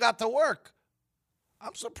 People got to work.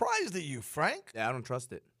 I'm surprised at you, Frank. Yeah, I don't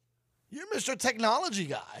trust it. You're Mr. Technology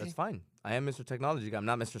Guy. That's fine. I am Mr. Technology Guy. I'm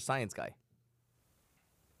not Mr. Science Guy.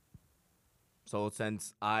 So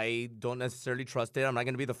since I don't necessarily trust it, I'm not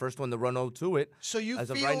going to be the first one to run to it. So you As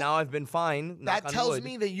feel of right now, I've been fine. That tells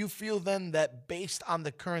me that you feel then that based on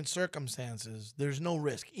the current circumstances, there's no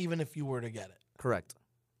risk, even if you were to get it. Correct.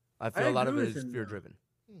 I feel a lot of it is fear-driven.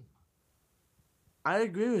 I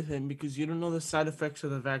agree with him because you don't know the side effects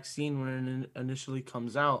of the vaccine when it initially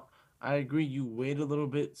comes out. I agree. You wait a little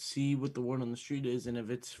bit, see what the word on the street is, and if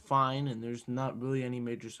it's fine and there's not really any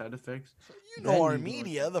major side effects. You know our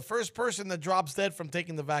media, the first person that drops dead from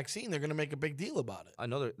taking the vaccine, they're going to make a big deal about it. I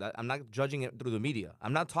know that I'm not judging it through the media.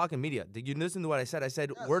 I'm not talking media. Did you listen to what I said? I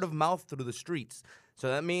said word of mouth through the streets. So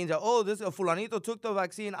that means, this fulanito took the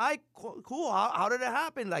vaccine. Cool. How did it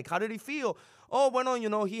happen? Like, how did he feel? Oh,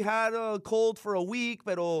 bueno, he had a cold for a week,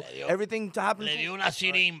 pero everything happened. Le dio una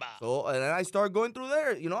sirimba. So, and then I start going through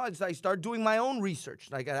there. I start doing my own research.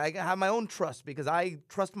 Like, I have my own trust because I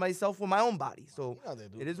trust myself with my own body. So,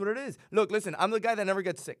 it is what it is. Look, listen, I'm the guy that never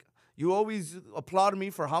gets sick. You always applaud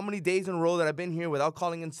me for how many days in a row that I've been here without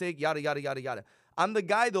calling in sick, yada, yada, yada, yada. I'm the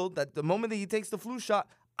guy, though, that the moment that he takes the flu shot,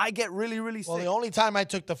 I get really, really sick. Well, the only time I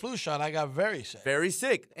took the flu shot, I got very sick. Very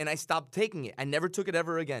sick, and I stopped taking it. I never took it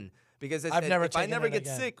ever again. Because if I never get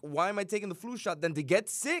sick, why am I taking the flu shot? Then to get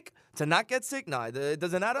sick, to not get sick, no, it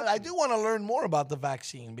doesn't add up. I do want to learn more about the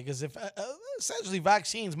vaccine because if essentially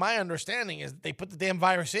vaccines, my understanding is they put the damn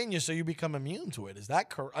virus in you so you become immune to it. Is that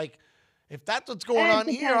correct? Like, if that's what's going on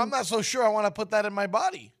here, I'm not so sure I want to put that in my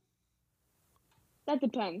body. That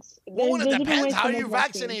depends. Well, it depends. How are you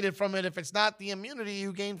vaccinated from it if it's not the immunity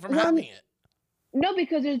you gain from having it? No,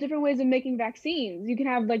 because there's different ways of making vaccines. You can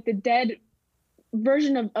have like the dead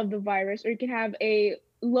version of the virus, or you can have a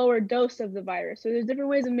lower dose of the virus. So there's different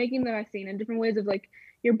ways of making the vaccine and different ways of like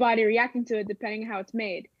your body reacting to it depending on how it's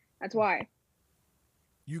made. That's why.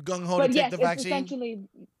 You gung-ho to take the vaccine? Essentially,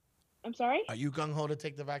 I'm sorry? Are you gung-ho to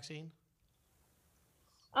take the vaccine?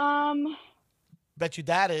 Bet your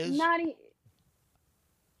dad is.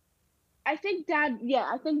 I think Dad. Yeah,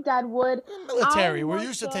 I think Dad would. Military. I We're more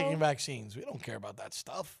used to so- taking vaccines. We don't care about that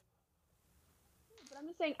stuff. But I'm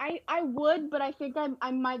just saying, I would, but I think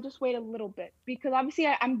I might just wait a little bit because obviously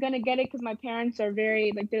I'm gonna get it because my parents are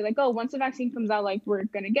very like they're like, oh, once the vaccine comes out, like we're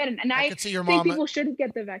gonna get it, and I could see your think mom- people should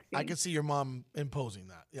get the vaccine. I could see your mom imposing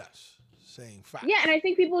that. Yes, saying facts. Yeah, and I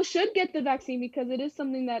think people should get the vaccine because it is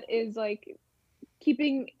something that is like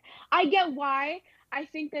keeping. I get why. I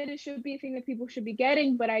think that it should be a thing that people should be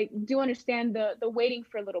getting, but I do understand the waiting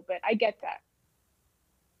for a little bit. I get that.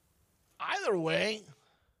 Either way,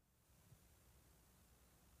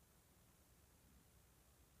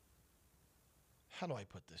 how do I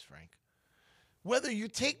put this, Frank? Whether you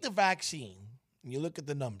take the vaccine and you look at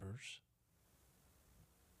the numbers,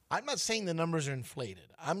 I'm not saying the numbers are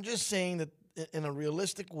inflated. I'm just saying that in a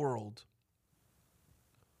realistic world,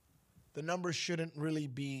 the numbers shouldn't really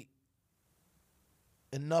be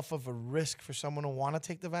enough of a risk for someone to want to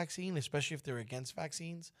take the vaccine, especially if they're against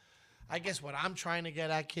vaccines. I guess what I'm trying to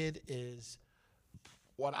get at, kid, is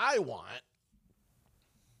what I want.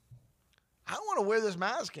 I don't want to wear this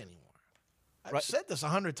mask anymore. I've said this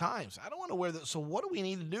 100 times. I don't want to wear this. So what do we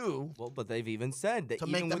need to do? Well, but they've even said that to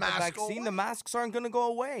even make the with mask the vaccine, the masks aren't going to go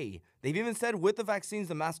away. They've even said with the vaccines,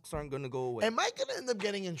 the masks aren't going to go away. Am I going to end up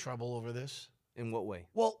getting in trouble over this? In what way?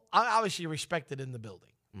 Well, I obviously respect it in the building.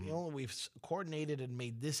 Mm-hmm. You know, we've coordinated and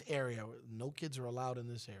made this area, no kids are allowed in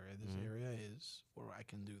this area. This area is where I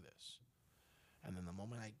can do this. And then the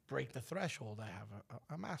moment I break the threshold, I have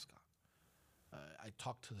a mask on. I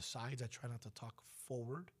talk to the sides. I try not to talk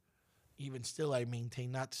forward. Even still, I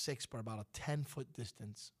maintain not 6, but about a 10-foot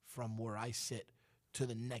distance from where I sit to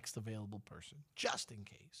the next available person, just in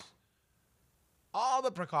case. All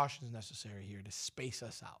the precautions necessary here to space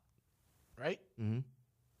us out, right? Mm-hmm.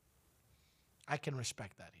 I can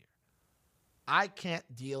respect that here. I can't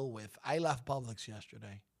deal with, I left Publix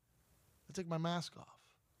yesterday. I took my mask off.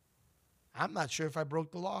 I'm not sure if I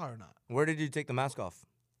broke the law or not. Where did you take the mask off?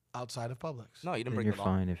 Outside of Publix. No, you didn't Then break you're the law.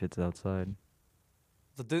 fine if it's outside.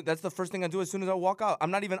 So that's the first thing I do as soon as I walk out.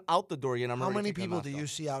 I'm not even out the door yet. How many people do you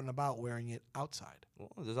see out and about wearing it outside?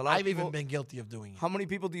 Well, there's a lot. I've even been guilty of doing it. How many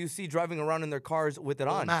people do you see driving around in their cars with it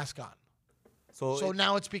With on? a mask on. So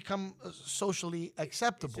now it's become socially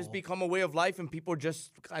acceptable. It's just become a way of life, and people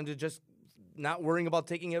just kind of just not worrying about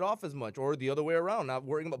taking it off as much, or the other way around, not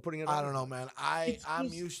worrying about putting it on. I don't know, man. I'm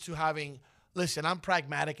used to having. Listen, I'm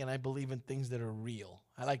pragmatic, and I believe in things that are real.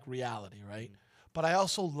 I like reality, right? But I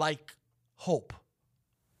also like hope.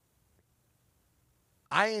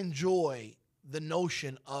 I enjoy the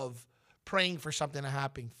notion of praying for something to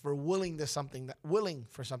happen, willing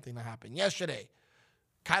for something to happen. Yesterday,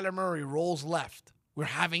 Kyler Murray rolls left. We're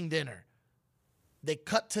having dinner. They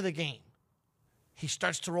cut to the game. He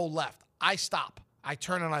starts to roll left. I stop. I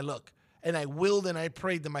turn and I look. And I willed and I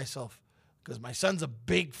prayed to myself because my son's a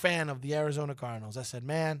big fan of the Arizona Cardinals. I said,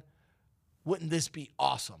 man, wouldn't this be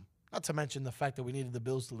awesome? Not to mention the fact that we needed the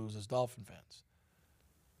Bills to lose as Dolphin fans.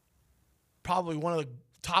 Probably one of the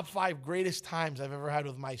top 5 greatest times I've ever had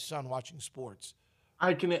with my son watching sports.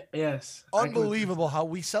 Yes. Unbelievable how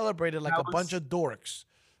we celebrated like a bunch of dorks.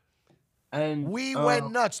 And we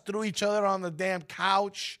went nuts, threw each other on the damn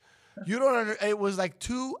couch. You don't it was like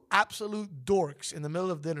 2 absolute dorks in the middle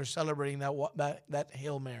of dinner celebrating that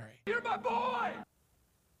Hail Mary. You're my boy.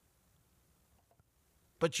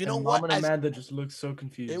 But you know and what? Mom and Amanda just looked so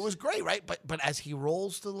confused. It was great, right? But as he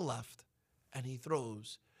rolls to the left and he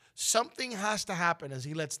throws, something has to happen as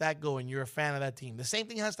he lets that go and you're a fan of that team. The same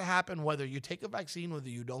thing has to happen whether you take a vaccine, whether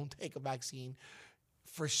you don't take a vaccine.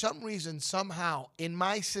 For some reason, somehow, in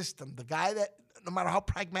my system, the guy that, no matter how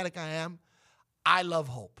pragmatic I am, I love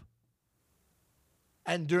hope.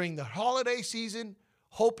 And during the holiday season,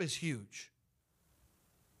 hope is huge.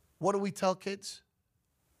 What do we tell kids?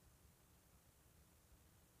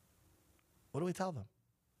 What do we tell them?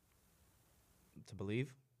 To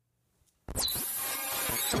believe.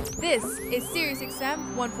 This is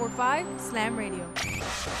SiriusXM 145 Slam Radio.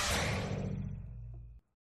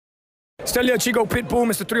 Stellia Chico Pitbull,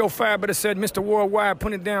 Mr. 305, better said Mr. Worldwide,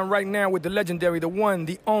 putting it down right now with the legendary, the one,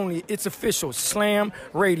 the only, it's official, Slam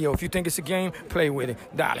Radio. If you think it's a game, play with it.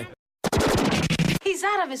 Dale. He's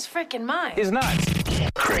out of his freaking mind. He's nuts.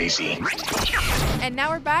 Crazy. And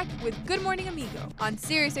now we're back with Good Morning Amigo on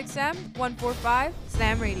SiriusXM 145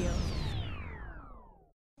 Slam Radio.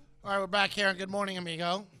 All right, we're back here on Good Morning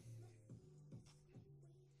Amigo.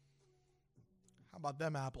 How about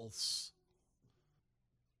them apples?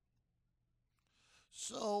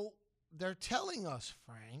 So they're telling us,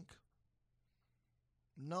 Frank,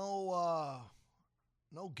 no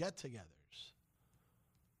get-togethers.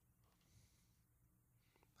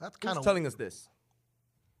 That's kind of telling us this.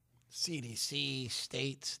 CDC,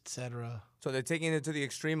 states, etc. So they're taking it to the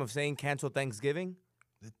extreme of saying cancel Thanksgiving?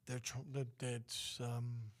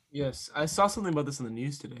 Yes, I saw something about this in the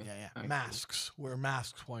news today. Yeah. actually. Masks. Wear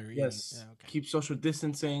masks while you're Yes. eating. Yeah, okay. Keep social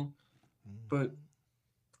distancing. But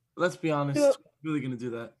let's be honest, So- really gonna do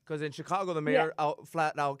that. Because in Chicago, the mayor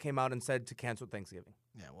flat out came out and said to cancel Thanksgiving.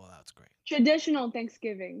 Yeah, well, that's great. Traditional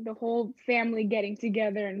Thanksgiving, the whole family getting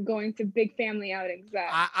together and going to big family outings.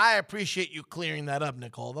 I appreciate you clearing that up,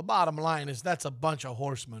 Nicole. The bottom line is that's a bunch of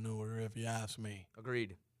horse manure, if you ask me.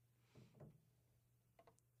 Agreed.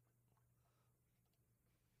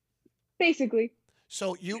 Basically.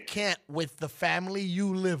 So you can't, with the family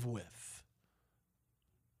you live with,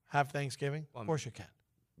 have Thanksgiving? Of course you can.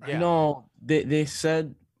 Yeah. No, they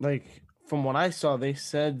said, like, from what I saw, they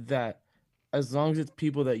said that as long as it's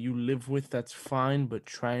people that you live with, that's fine, but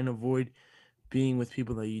try and avoid being with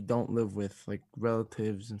people that you don't live with, like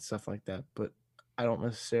relatives and stuff like that. But I don't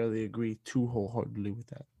necessarily agree too wholeheartedly with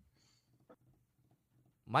that.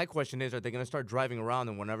 My question is, are they going to start driving around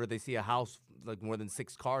and whenever they see a house, like more than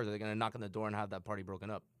 6 cars, are they going to knock on the door and have that party broken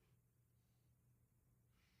up?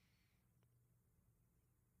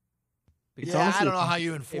 Because Yeah, I don't know how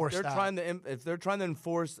you enforce if they're that. if they're trying to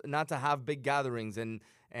enforce not to have big gatherings and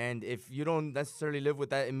if you don't necessarily live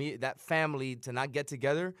with that family to not get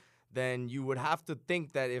together, then you would have to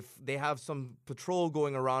think that if they have some patrol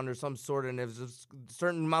going around or some sort, and if there's a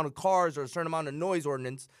certain amount of cars or a certain amount of noise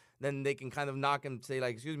ordinance, then they can kind of knock and say,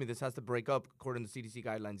 like, excuse me, this has to break up according to CDC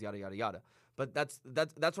guidelines, yada, yada, yada. But that's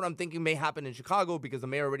what I'm thinking may happen in Chicago because the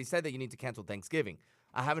mayor already said that you need to cancel Thanksgiving.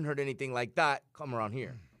 I haven't heard anything like that come around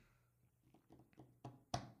here.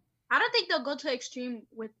 I don't think they'll go to extreme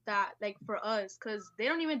with that, like for us, because they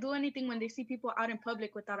don't even do anything when they see people out in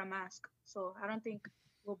public without a mask. So I don't think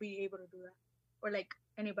we'll be able to do that, or like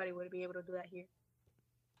anybody would be able to do that here.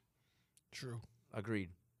 True.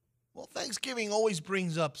 Agreed. Well, Thanksgiving always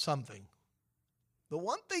brings up something. The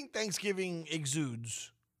one thing Thanksgiving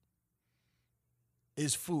exudes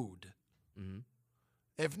is food. Mm-hmm.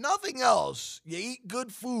 If nothing else, you eat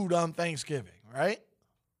good food on Thanksgiving, right?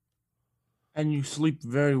 And you sleep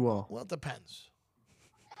very well. Well, it depends.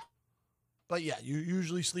 But yeah, you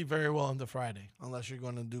usually sleep very well into Friday, unless you're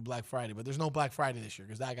going to do Black Friday. But there's no Black Friday this year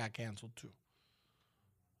because that got canceled too.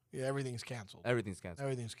 Yeah, everything's canceled. Everything's canceled.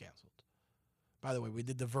 Everything's canceled. By the way, we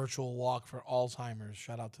did the virtual walk for Alzheimer's.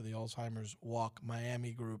 Shout out to the Alzheimer's Walk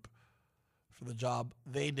Miami group for the job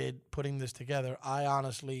they did putting this together. I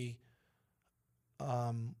honestly,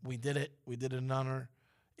 we did it. We did it in honor.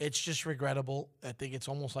 It's just regrettable. I think it's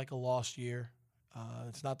almost like a lost year.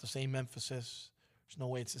 It's not the same emphasis. There's no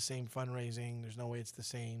way it's the same fundraising. There's no way it's the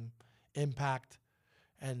same impact.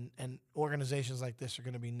 And organizations like this are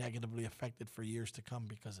going to be negatively affected for years to come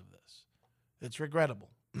because of this. It's regrettable.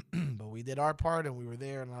 But we did our part, and we were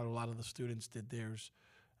there, and a lot of the students did theirs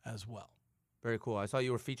as well. Very cool. I saw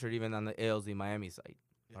you were featured even on the ALZ Miami site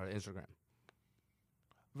or Instagram.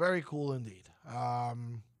 Very cool indeed.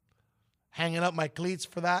 Hanging up my cleats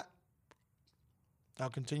for that. I'll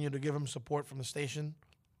continue to give them support from the station.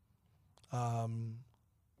 And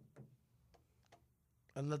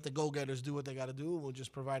let the go-getters do what they got to do. We'll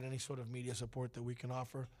just provide any sort of media support that we can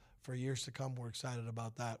offer for years to come. We're excited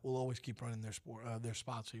about that. We'll always keep running their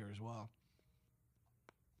spots here as well.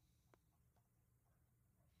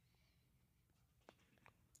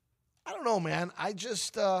 I don't know, man. I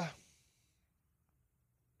just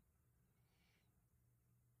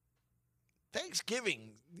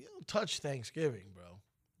Thanksgiving. You don't touch Thanksgiving, bro.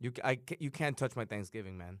 You can't touch my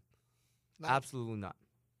Thanksgiving, man. No. Absolutely not.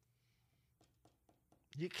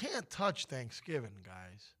 You can't touch Thanksgiving,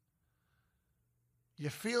 guys. You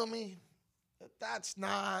feel me? That's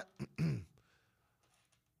not.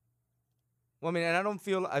 Well, I mean, and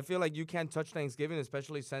I feel like you can't touch Thanksgiving,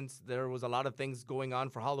 especially since there was a lot of things going on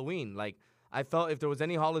for Halloween. Like, I felt if there was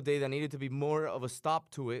any holiday that needed to be more of a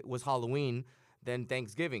stop to it was Halloween than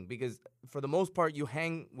Thanksgiving. Because for the most part, you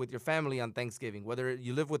hang with your family on Thanksgiving, whether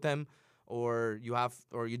you live with them or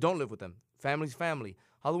you don't live with them. Family's family.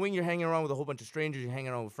 Halloween, you're hanging around with a whole bunch of strangers, you're hanging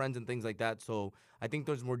around with friends and things like that. So I think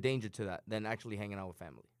there's more danger to that than actually hanging out with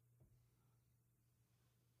family.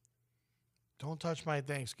 Don't touch my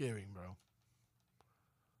Thanksgiving, bro.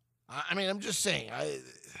 I mean, I'm just saying.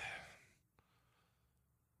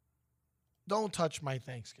 Don't touch my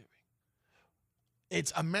Thanksgiving.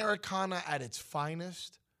 It's Americana at its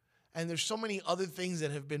finest. And there's so many other things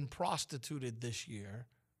that have been prostituted this year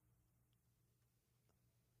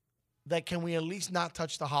that can we at least not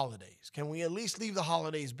touch the holidays? Can we at least leave the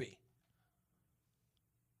holidays be?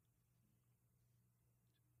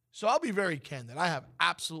 So I'll be very candid. I have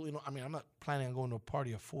absolutely no, I mean, I'm not planning on going to a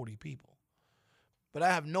party of 40 people. But I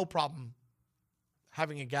have no problem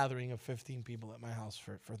having a gathering of 15 people at my house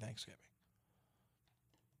for Thanksgiving.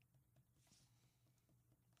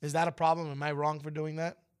 Is that a problem? Am I wrong for doing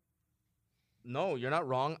that? No, you're not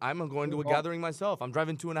wrong. I'm going to a gathering myself. I'm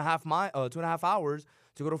driving 2.5 hours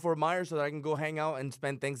to go to Fort Myers so that I can go hang out and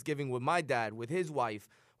spend Thanksgiving with my dad, with his wife,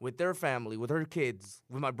 with their family, with her kids,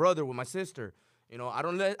 with my brother, with my sister. You know, I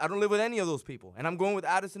don't live with any of those people, and I'm going with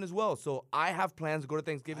Addison as well. So I have plans to go to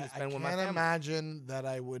Thanksgiving to spend with my family. I can't imagine that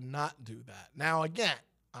I would not do that. Now, again,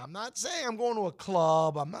 I'm not saying I'm going to a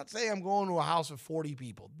club. I'm not saying I'm going to a house of 40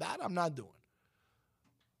 people. That I'm not doing.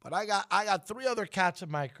 But I got 3 other cats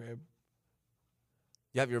in my crib.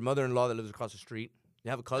 You have your mother-in-law that lives across the street. You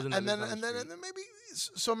have a cousin that lives across the street. And then maybe,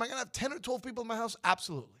 so am I going to have 10 or 12 people in my house?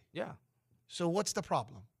 Absolutely. Yeah. So what's the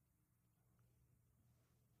problem?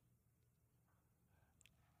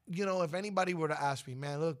 You know, if anybody were to ask me,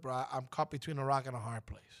 man, look, bro, I'm caught between a rock and a hard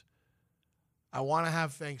place. I want to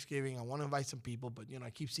have Thanksgiving. I want to invite some people, but, you know, I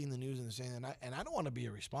keep seeing the news and they're saying that, and I don't want to be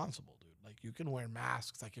irresponsible, dude. Like, you can wear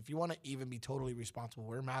masks. Like, if you want to even be totally responsible,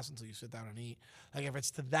 wear masks until you sit down and eat. Like, if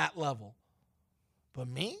it's to that level. But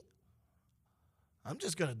me, I'm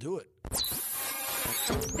just going to do it.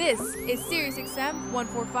 This is SiriusXM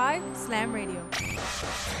 145 Slam Radio.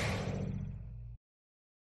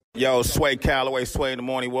 Yo, Sway Calloway, Sway in the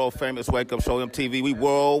Morning, world famous Wake Up Show MTV. We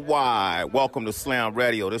worldwide. Welcome to Slam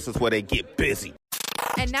Radio. This is where they get busy.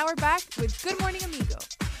 And now we're back with Good Morning Amigo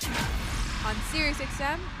on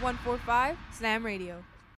SiriusXM 145 Slam Radio.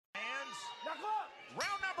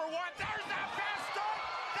 Round number 1, there's that fast start.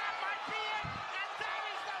 That might be it. And that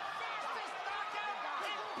is the fastest knockout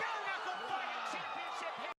in bare knuckle fighting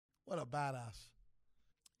championship history. What a badass.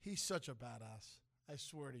 He's such a badass. I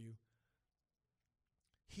swear to you.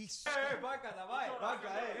 He's such a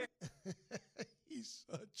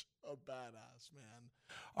badass, man.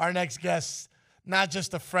 Our next guest, not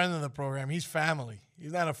just a friend of the program, he's family.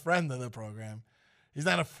 He's not a friend of the program. He's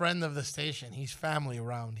not a friend of the station. He's family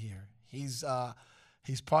around here. He's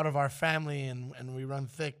part of our family, and we run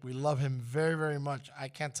thick. We love him very, very much. I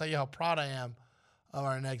can't tell you how proud I am of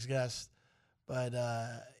our next guest, but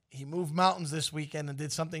he moved mountains this weekend and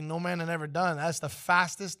did something no man had ever done. That's the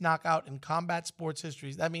fastest knockout in combat sports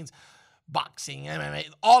history. That means boxing, MMA,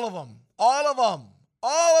 all of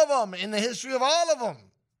them in the history of all of them.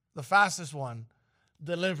 The fastest one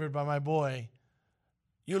delivered by my boy,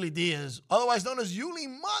 Yuli Diaz, otherwise known as Yuli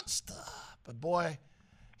Monster. But boy,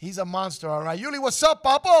 he's a monster, all right. Yuli, what's up,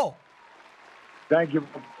 Papo? Thank you.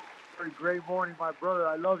 Great morning, my brother.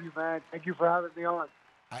 I love you, man. Thank you for having me on.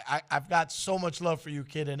 I've got so much love for you,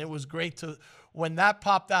 kid, and it was great to when that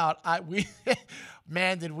popped out.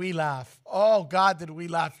 Man, did we laugh? Oh God, did we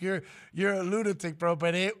laugh? You're a lunatic, bro.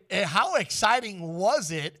 But how exciting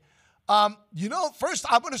was it? You know, first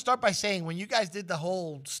I'm going to start by saying when you guys did the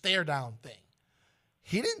whole stare down thing,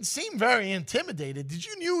 he didn't seem very intimidated. Did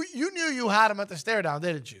you knew you had him at the stare down,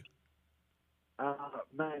 didn't you?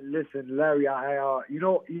 Man, listen, Larry. I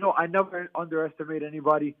never underestimate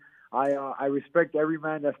anybody. I respect every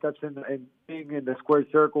man that steps in being in the square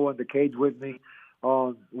circle and the cage with me.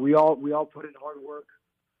 We all put in hard work.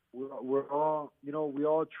 We're all we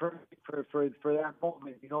all train for that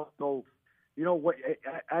moment. So what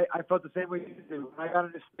I felt the same way you did. When I got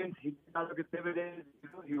in his face, he did not look intimidated.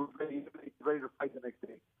 He was ready to fight the next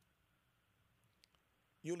day.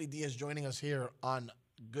 Yuli Diaz joining us here on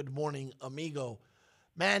Good Morning Amigo.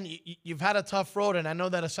 Man, you've had a tough road, and I know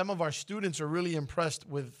that some of our students are really impressed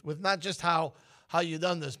with not just how you've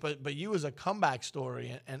done this, but you as a comeback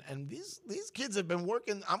story. And these kids have been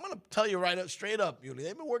working. I'm going to tell you straight up, Yuli.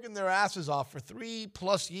 They've been working their asses off for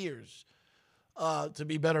 3+ years to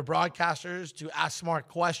be better broadcasters, to ask smart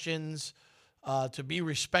questions, to be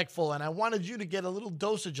respectful. And I wanted you to get a little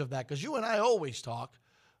dosage of that because you and I always talk.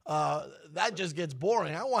 That just gets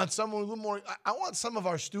boring. I want some a little more. I want some of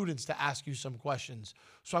our students to ask you some questions.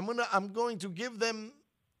 So I'm going to give them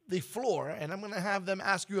the floor, and I'm going to have them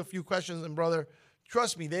ask you a few questions. And brother,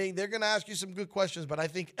 trust me, they're going to ask you some good questions. But I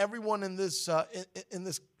think everyone on this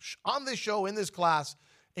show, in this class,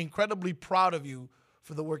 incredibly proud of you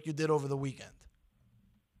for the work you did over the weekend.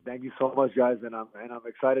 Thank you so much, guys, and I'm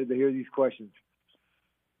excited to hear these questions.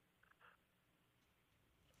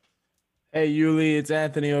 Hey, Yuli, it's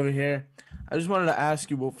Anthony over here. I just wanted to ask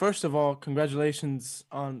you, well, first of all, congratulations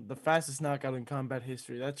on the fastest knockout in combat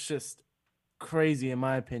history. That's just crazy, in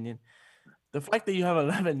my opinion. The fact that you have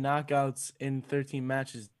 11 knockouts in 13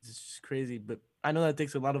 matches is just crazy, but I know that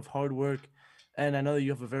takes a lot of hard work, and I know that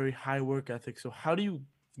you have a very high work ethic. So how do you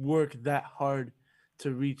work that hard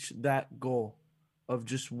to reach that goal of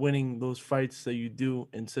just winning those fights that you do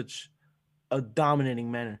in such a dominating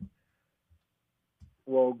manner?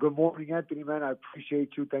 Well, good morning, Anthony, man. I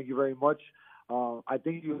appreciate you. Thank you very much. I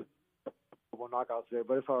think you will knockouts there,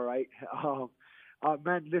 but it's all right.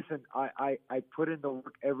 Man, listen, I put in the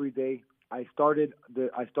work every day. I started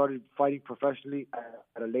fighting professionally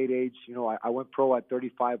at a late age. You know, I went pro at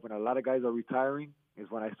 35 when a lot of guys are retiring.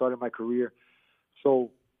 Is when I started my career.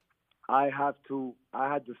 So I had to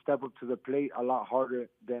step up to the plate a lot harder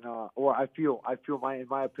than or I feel in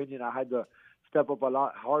my opinion I had to step up a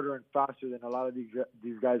lot harder and faster than a lot of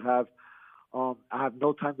these guys have. I have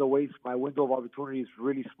no time to waste. My window of opportunity is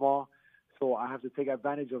really small, so I have to take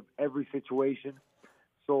advantage of every situation.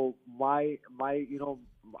 So my you know,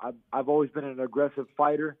 I've always been an aggressive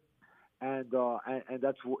fighter, and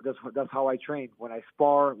that's how I train. When I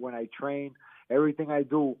spar, when I train, everything I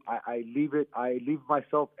do, I leave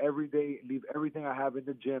myself every day, leave everything I have in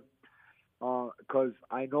the gym, because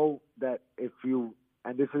I know that if you,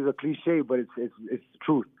 and this is a cliche, but it's the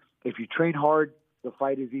truth. If you train hard, the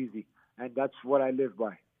fight is easy, and that's what I live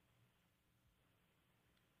by.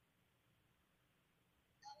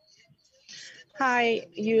 Hi,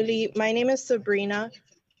 Yuli. My name is Sabrina.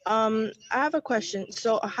 I have a question.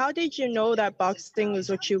 So, how did you know that boxing was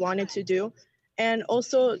what you wanted to do? And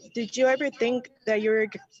also, did you ever think that you were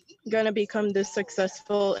gonna become this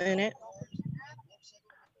successful in it?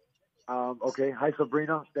 Okay. Hi,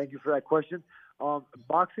 Sabrina. Thank you for that question.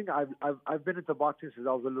 Boxing, I've been into boxing since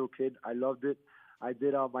I was a little kid. I loved it. I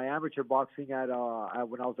did my amateur boxing at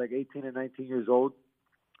when I was like 18 and 19 years old.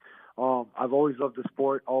 I've always loved the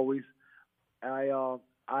sport. Always. I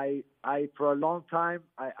for a long time,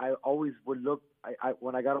 I always would look.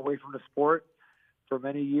 When I got away from the sport for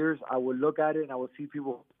many years, I would look at it and I would see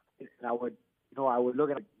people, and I would look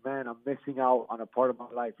at it, man, I'm missing out on a part of my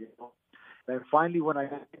life, you know. And finally, when I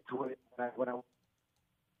got into it, when I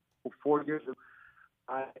 4 years ago,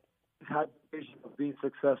 I had the vision of being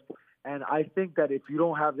successful. And I think that if you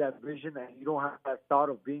don't have that vision and you don't have that thought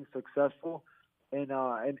of being successful in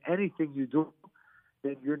anything you do,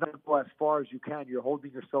 then you're not going as far as you can. You're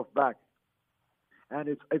holding yourself back. And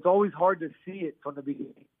it's always hard to see it from the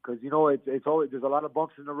beginning, because, you know, it's always, there's a lot of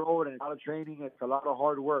bumps in the road and a lot of training. It's a lot of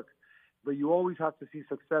hard work. But you always have to see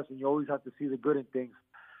success, and you always have to see the good in things.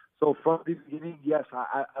 So from the beginning, yes,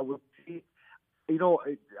 I would see, you know,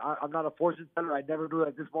 I'm not a fortune teller. I never knew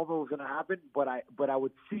that this moment was going to happen, but I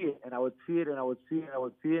would see it, and I would see it, and I would see it, and I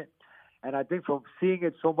would see it. And I think from seeing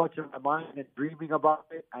it so much in my mind and dreaming about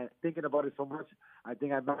it and thinking about it so much, I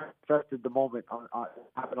think I manifested the moment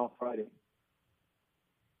happened on Friday.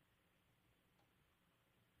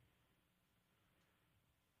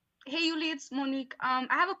 Hey, Yuli, it's Monique. I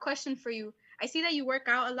have a question for you. I see that you work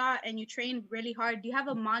out a lot and you train really hard. Do you have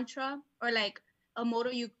a mantra or like a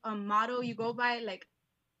motto you go by, like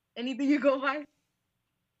anything you go by?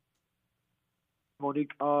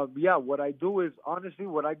 Monique, yeah, what I do is, honestly,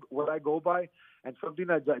 what I go by, and something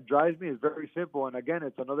that drives me is very simple. And again,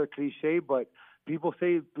 it's another cliche, but people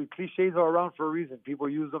say the cliches are around for a reason. People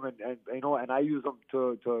use them, and you know, and I use them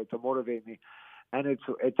to motivate me. And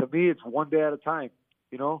to me, it's one day at a time.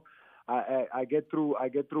 You know, I get through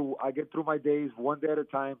my days one day at a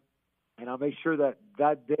time, and I make sure that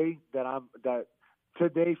day that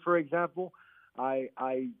today, for example, I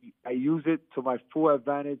use it to my full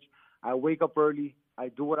advantage. I wake up early. I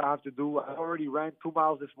do what I have to do. I already ran 2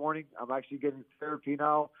 miles this morning. I'm actually getting therapy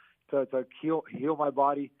now to heal my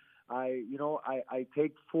body. I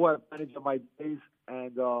take full advantage of my days,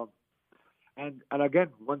 and again,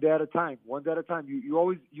 one day at a time. One day at a time.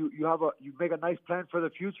 You make a nice plan for the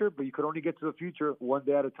future, but you could only get to the future one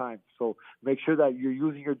day at a time. So make sure that you're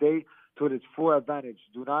using your day to its full advantage.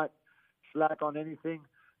 Do not slack on anything.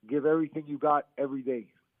 Give everything you got every day.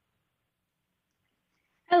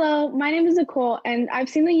 Hello, my name is Nicole, and I've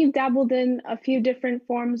seen that you've dabbled in a few different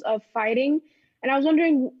forms of fighting, and I was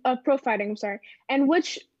wondering, pro fighting, I'm sorry, and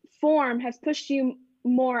which form has pushed you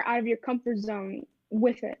more out of your comfort zone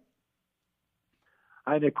with it?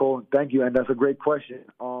 Hi, Nicole. Thank you, and that's a great question.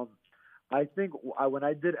 I think when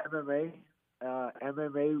I did MMA,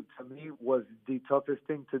 MMA to me was the toughest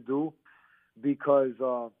thing to do, because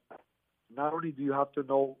not only do you have to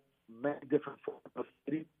know many different forms of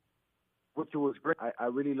fighting, which was great. I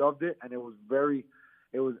really loved it, and it was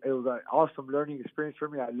an awesome learning experience for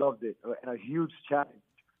me. I loved it, and a huge challenge.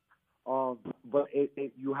 But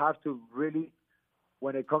you have to really,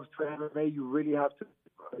 when it comes to MMA, you really have to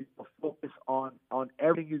focus on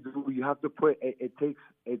everything you do. You have to put it takes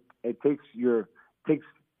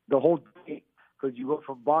the whole day, because you go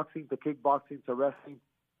from boxing to kickboxing to wrestling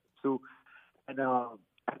and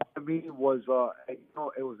to me it was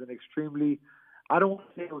it was an extremely, I don't want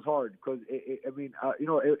to say it was hard, because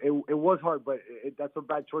it was hard, but that's a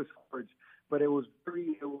bad choice of words. but it was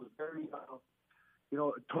very, it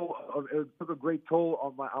took a great toll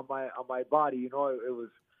on my body. You know,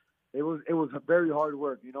 it was a very hard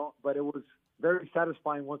work. You know, but it was very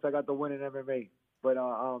satisfying once I got the win in MMA. But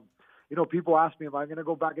you know, people ask me, am I going to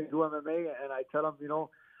go back and do MMA? And I tell them, you know,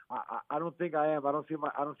 I don't think I am. I don't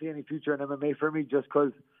see any future in MMA for me, just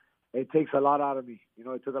because it takes a lot out of me. You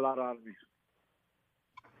know, it took a lot out of me.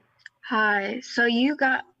 Hi. So you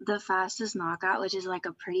got the fastest knockout, which is like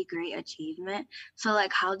a pretty great achievement. So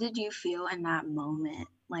like, how did you feel in that moment,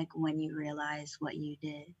 like when you realized what you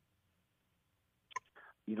did?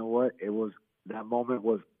 You know what? That moment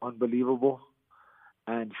was unbelievable,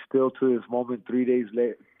 and still to this moment, 3 days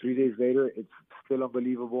later, it's still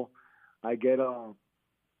unbelievable. I get a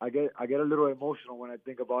little emotional when I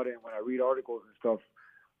think about it and when I read articles and stuff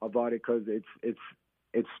about it, because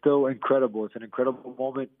it's still incredible. It's an incredible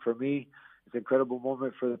moment for me. It's an incredible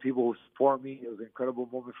moment for the people who support me. It was an incredible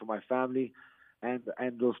moment for my family. And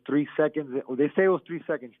those 3 seconds, they say it was 3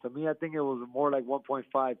 seconds. To me, I think it was more like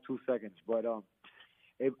 1.5, 2 seconds. But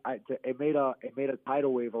it made a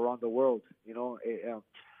tidal wave around the world. You know,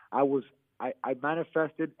 I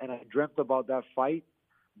manifested and I dreamt about that fight,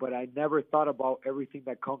 but I never thought about everything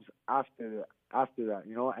that comes after that.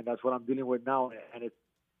 You know, and that's what I'm dealing with now. And it's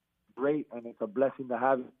great, and it's a blessing to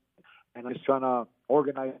have it. And I'm just trying to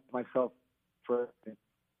organize myself for it.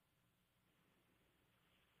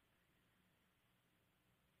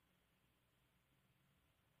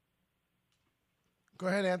 Go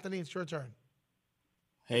ahead, Anthony. It's your turn.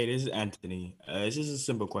 Hey, this is Anthony. This is a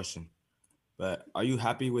simple question, but are you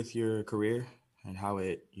happy with your career and how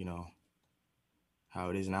it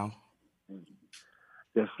is now?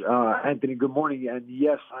 Yes, Anthony, good morning. And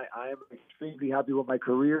yes, I am extremely happy with my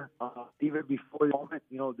career. Even before the moment,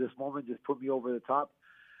 you know, this moment just put me over the top.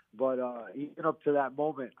 But even up to that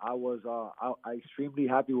moment, I was extremely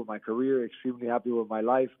happy with my career, extremely happy with my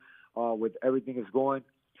life, with everything that's going.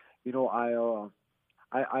 You know,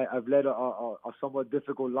 I've led a somewhat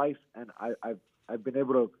difficult life, and I've been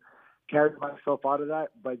able to carry myself out of that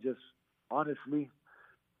by just honestly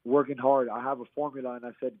working hard. I have a formula, and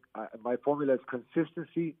I said my formula is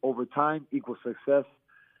consistency over time equals success.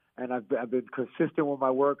 And I've been consistent with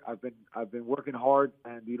my work. I've been working hard,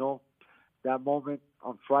 and you know, that moment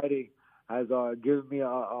on Friday has given me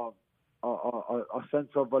a sense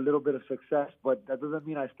of a little bit of success. But that doesn't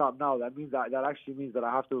mean I stop now. That means that actually means that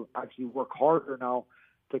I have to actually work harder now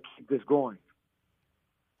to keep this going.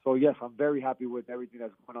 So yes, I'm very happy with everything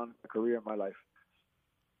that's going on in my career and my life.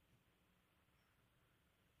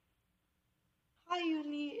 Hi,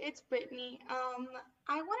 Yuli. It's Brittany.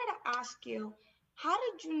 I wanted to ask you, how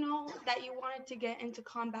did you know that you wanted to get into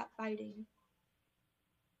combat fighting?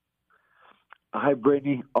 Hi,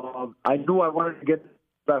 Brittany. I knew I wanted to get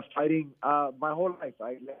into fighting my whole life.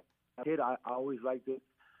 I always liked it.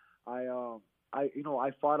 I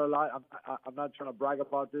fought a lot. I'm not trying to brag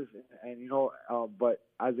about this, but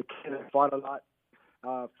as a kid, I fought a lot.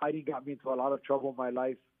 Fighting got me into a lot of trouble in my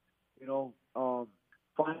life.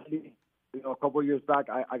 Finally, a couple of years back,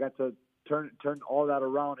 I got to turn all that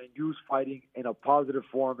around and use fighting in a positive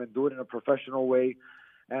form and do it in a professional way.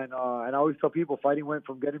 And I always tell people, fighting went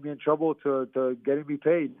from getting me in trouble to getting me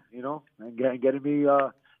paid, and getting me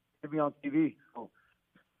on TV.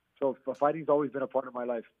 So fighting's always been a part of my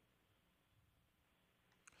life.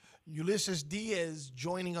 Ulysses Diaz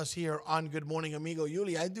joining us here on Good Morning Amigo.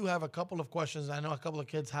 Yuli, I do have a couple of questions. I know a couple of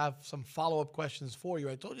kids have some follow-up questions for you.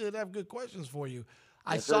 I told you they'd have good questions for you.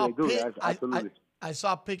 I saw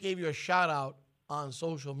Pitt gave you a shout-out on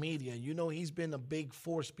social media. You know he's been a big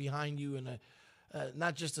force behind you and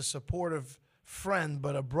not just a supportive friend,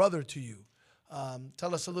 but a brother to you.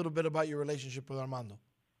 Tell us a little bit about your relationship with Armando.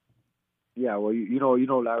 Yeah, well, you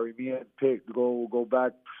know, Larry, me and Pitt go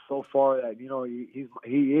back so far that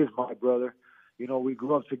he is my brother. We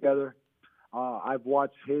grew up together. I've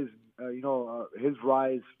watched his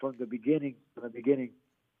rise from the beginning,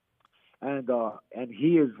 and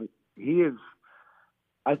he is.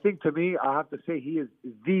 I think to me, I have to say he is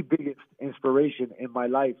the biggest inspiration in my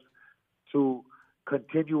life to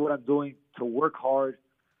continue what I'm doing, to work hard,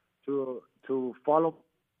 to follow.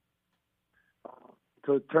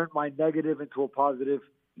 To turn my negative into a positive.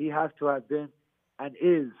 He has to have been and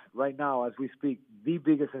is right now, as we speak, the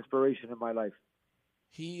biggest inspiration in my life.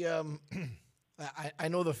 He, I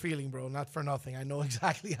know the feeling, bro, not for nothing. I know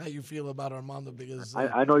exactly how you feel about Armando because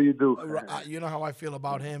I know you do. You know how I feel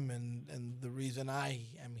about him, and the reason I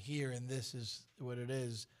am here and this is what it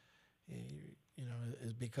is,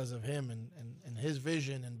 is because of him and his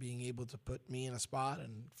vision and being able to put me in a spot,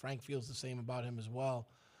 and Frank feels the same about him as well.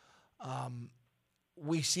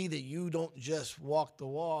 We see that you don't just walk the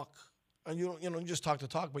walk and you don't, you just talk the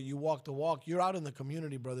talk, but you walk the walk. You're out in the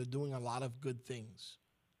community, brother, doing a lot of good things.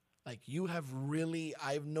 Like you have really,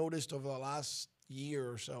 I've noticed over the last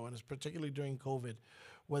year or so, and it's particularly during COVID,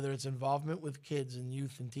 whether it's involvement with kids and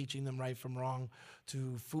youth and teaching them right from wrong,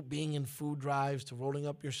 to being in food drives, to rolling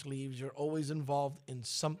up your sleeves, you're always involved in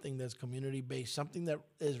something that's community-based, something that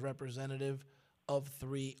is representative of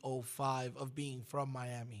 305, of being from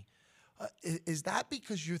Miami. Is that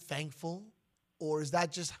because you're thankful, or is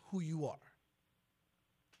that just who you are?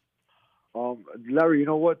 Larry, you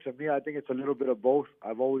know what? To me, I think it's a little bit of both.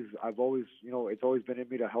 I've always, it's always been in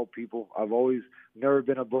me to help people. I've always never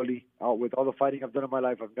been a bully. With all the fighting I've done in my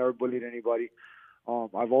life, I've never bullied anybody.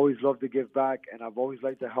 I've always loved to give back, and I've always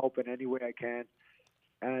liked to help in any way I can.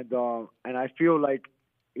 And I feel like,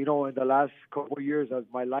 in the last couple of years, as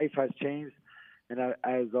my life has changed, and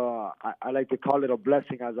I like to call it a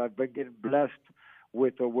blessing, as I've been getting blessed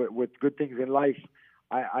with good things in life,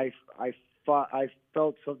 I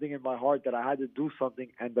felt something in my heart that I had to do something,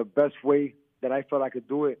 and the best way that I felt I could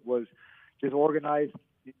do it was just organize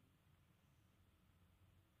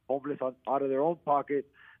homeless out of their own pocket,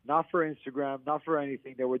 not for Instagram, not for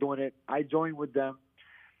anything. They were doing it. I joined with them.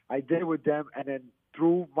 I did it with them, and then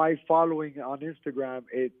through my following on Instagram,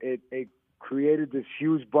 it created this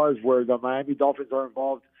huge buzz where the Miami Dolphins are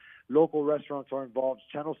involved, local restaurants are involved,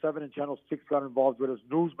 Channel 7 and Channel 6 got involved with us,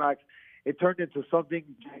 Newsmax. It turned into something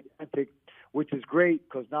gigantic, which is great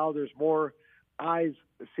because now there's more eyes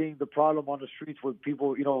seeing the problem on the streets with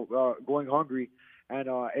people, going hungry, and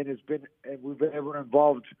we've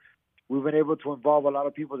been able to involve a lot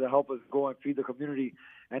of people to help us go and feed the community,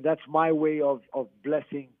 and that's my way of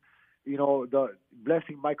blessing,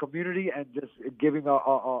 blessing my community and just giving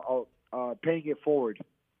paying it forward.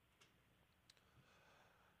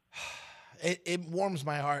 It warms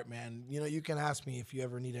my heart, man. You can ask me if you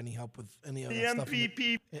ever need any help with any of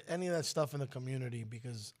that stuff in the community,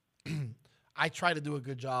 because I try to do a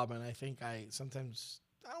good job, and I think I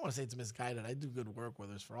don't want to say it's misguided. I do good work,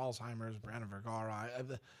 whether it's for Alzheimer's, Brandon Vergara.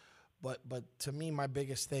 But to me, my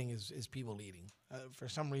biggest thing is people eating. For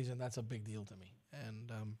some reason, that's a big deal to me,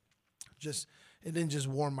 and it didn't just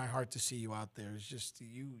warm my heart to see you out there. It's just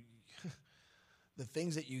you. The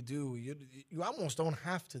things that you do, you almost don't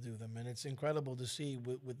have to do them, and it's incredible to see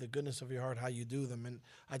with the goodness of your heart how you do them. And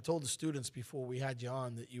I told the students before we had you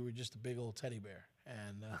on that you were just a big old teddy bear,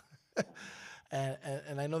 and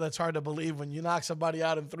I know that's hard to believe when you knock somebody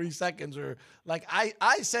out in 3 seconds, or like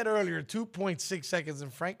I said earlier, 2.6 seconds,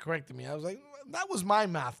 and Frank corrected me. I was like, that was my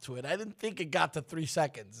math to it. I didn't think it got to 3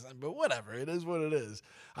 seconds, but whatever, it is what it is.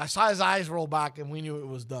 I saw his eyes roll back, and we knew it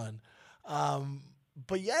was done.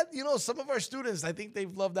 But yet, some of our students, I think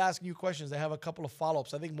they've loved asking you questions. They have a couple of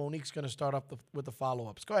follow-ups. I think Monique's going to start off with the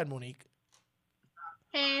follow-ups. Go ahead, Monique.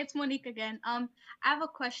 Hey, it's Monique again. I have a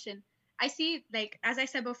question. I see, as I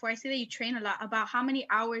said before, I see that you train a lot. About how many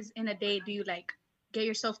hours in a day do you, get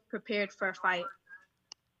yourself prepared for a fight?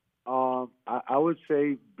 I would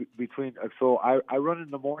say between, so I run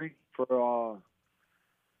in the morning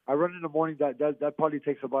that probably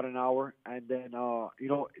takes about an hour, and then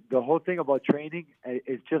the whole thing about training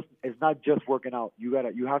it's not just working out.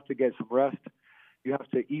 You have to get some rest, you have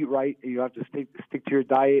to eat right, you have to stick to your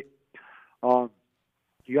diet.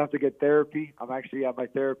 You have to get therapy. I'm actually at my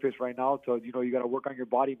therapist right now, so you got to work on your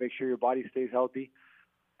body, make sure your body stays healthy.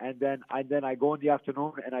 And then I go in the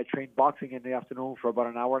afternoon and I train boxing in the afternoon for about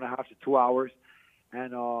an hour and a half to 2 hours,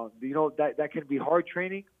 and that can be hard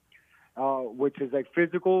training. Which is like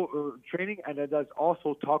physical training, and then that's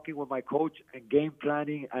also talking with my coach and game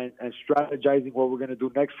planning and strategizing what we're going to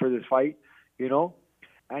do next for this fight, and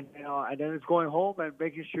then it's going home and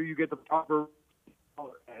making sure you get the proper,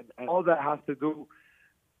 and all that has to do,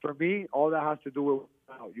 for me, with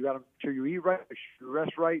you got to make sure you eat right, make sure you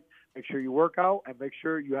rest right, make sure you work out, and make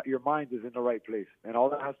sure your mind is in the right place, and all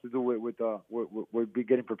that has to do with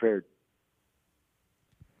getting prepared.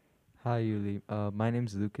 Hi, Yuli. My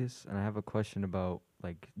name's Lucas, and I have a question about,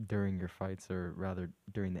 during your fights, or rather,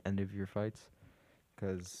 during the end of your fights.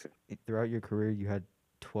 Because throughout your career, you had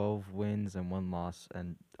 12 wins and 1 loss,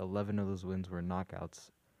 and 11 of those wins were knockouts.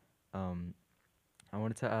 I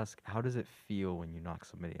wanted to ask, how does it feel when you knock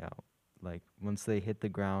somebody out? Once they hit the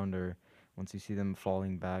ground, or once you see them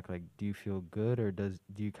falling back, do you feel good, or do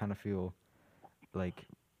you kind of feel,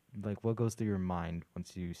 what goes through your mind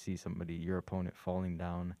once you see your opponent falling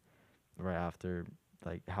down right after,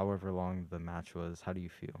 however long the match was? How do you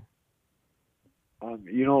feel? When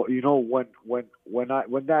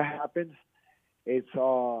that happens, it's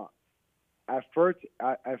at first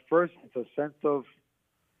it's a sense of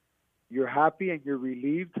you're happy and you're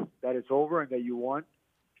relieved that it's over and that you won.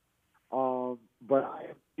 But I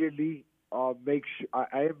immediately I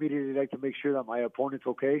immediately like to make sure that my opponent's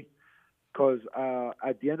okay, because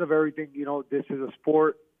at the end of everything, this is a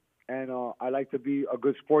sport, and I like to be a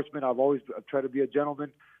good sportsman. I've always tried to be a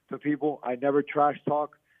gentleman to people. I never trash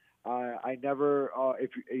talk. I never,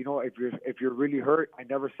 if you're really hurt, I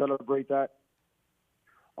never celebrate that.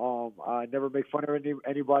 I never make fun of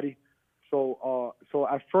anybody. So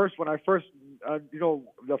at first, when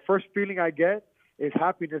the first feeling I get is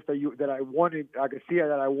happiness that I won. I can see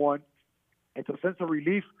that I won. It's a sense of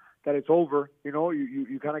relief that it's over.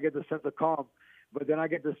 You kind of get the sense of calm, but then I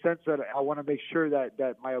get the sense that I want to make sure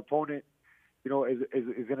that my opponent,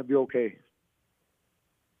 is going to be okay.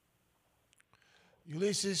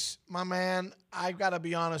 Ulysses, my man, I've got to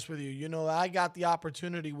be honest with you. I got the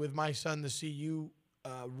opportunity with my son to see you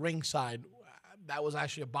ringside. That was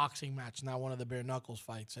actually a boxing match, not one of the bare knuckles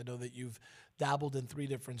fights. I know that you've dabbled in 3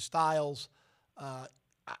 different styles.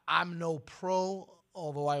 I'm no pro,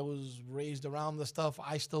 although I was raised around the stuff.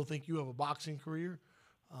 I still think you have a boxing career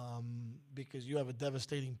because you have a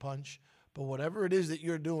devastating punch. But whatever it is that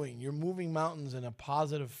you're doing, you're moving mountains in a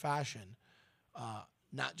positive fashion,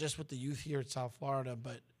 not just with the youth here at South Florida,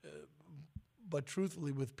 but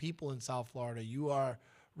truthfully with people in South Florida. You are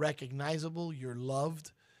recognizable, you're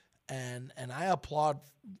loved, and I applaud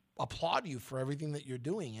you for everything that you're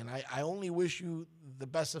doing, and I only wish you the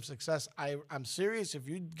best of success. I'm serious. If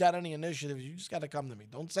you got any initiatives, you just got to come to me.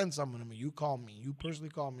 Don't send someone to me. You call me. You personally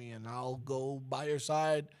call me, and I'll go by your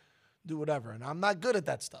side, do whatever. And I'm not good at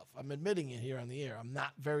that stuff. I'm admitting it here on the air. I'm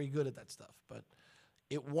not very good at that stuff, but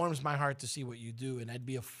it warms my heart to see what you do, and I'd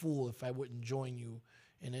be a fool if I wouldn't join you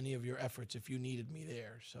in any of your efforts if you needed me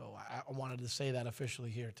there. So I wanted to say that officially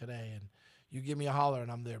here today, and you give me a holler,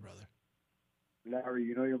 and I'm there, brother. Larry,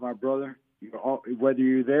 you're my brother. Whether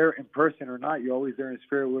you're there in person or not, you're always there in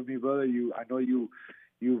spirit with me, brother. I know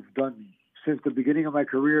you've done since the beginning of my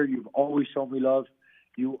career. You've always shown me love.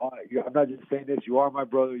 I'm not just saying this. You are my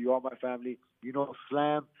brother. You are my family.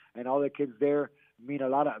 Slam and all the kids there mean a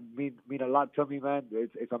lot to me, man.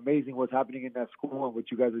 It's amazing what's happening in that school and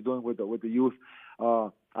what you guys are doing with the youth.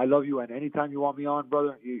 I love you, and anytime you want me on,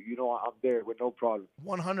 brother, I'm there with no problem.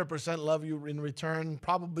 100% love you in return,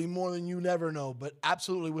 probably more than you never know, but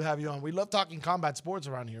absolutely we'll have you on. We love talking combat sports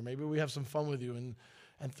around here. Maybe we have some fun with you and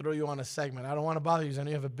throw you on a segment. I don't want to bother you. I know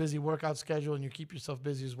you have a busy workout schedule and you keep yourself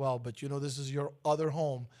busy as well, but this is your other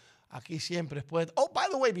home. Aquí siempre puede. Oh, by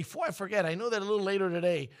the way, before I forget, I know that a little later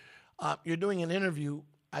today, you're doing an interview,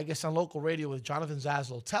 I guess, on local radio with Jonathan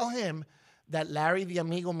Zaslow. Tell him that Larry the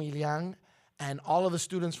Amigo Milian and all of the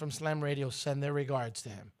students from Slam Radio send their regards to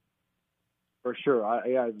him. For sure.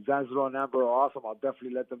 Zaslow and Amber are awesome. I'll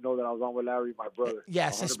definitely let them know that I was on with Larry, my brother.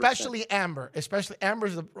 Yes, 100%. Especially Amber. Especially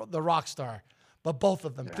Amber's the rock star. But both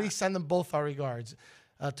of them. Yeah. Please send them both our regards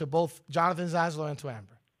to both Jonathan Zaslow and to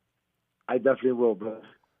Amber. I definitely will, brother.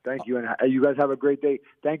 Thank you, and you guys have a great day.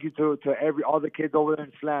 Thank you to all the kids over there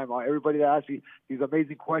in Slam, everybody that asked me these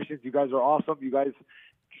amazing questions. You guys are awesome. You guys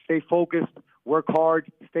stay focused, work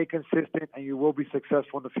hard, stay consistent, and you will be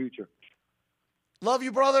successful in the future. Love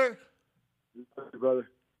you, brother. Love you, brother.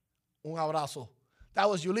 Un abrazo. That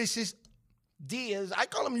was Ulysses Diaz. I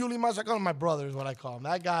call him Yuli Mas. I call him my brother is what I call him.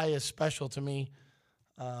 That guy is special to me.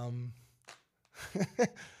 I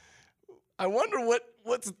wonder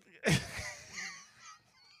what's...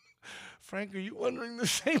 Frank, are you wondering the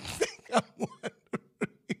same thing I'm wondering?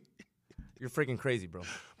 You're freaking crazy, bro.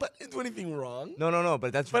 But is anything wrong? No,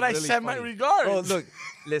 but that's But really I sent funny. my regards. Oh, look.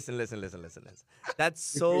 Listen.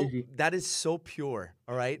 That is so pure,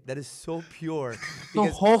 all right? That is so pure. So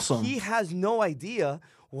wholesome. He has no idea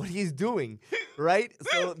what he's doing, right?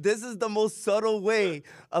 So this is the most subtle way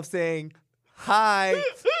of saying, hi.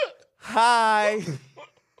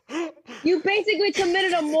 You basically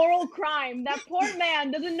committed a moral crime. That poor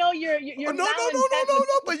man doesn't know you're No.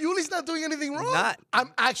 But Yuli's not doing anything wrong.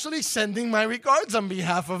 I'm actually sending my regards on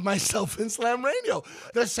behalf of myself and Slam Radio.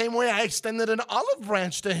 The same way I extended an olive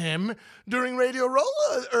branch to him during Radio Row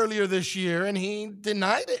earlier this year, and he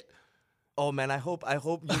denied it. Oh man, I hope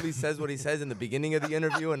Yuli says what he says in the beginning of the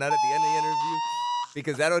interview and not at the end of the interview,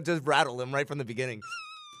 because that'll just rattle him right from the beginning.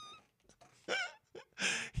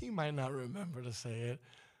 He might not remember to say it.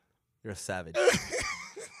 You're a savage.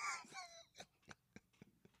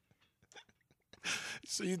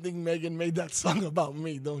 So you think Megan made that song about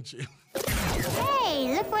me, don't you?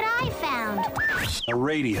 Hey, look what I found. A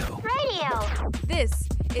radio. This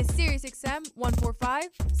is SiriusXM 145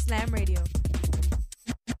 Slam Radio.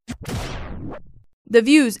 The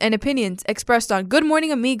views and opinions expressed on Good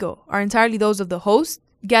Morning Amigo are entirely those of the host,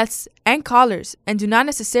 guests, and callers and do not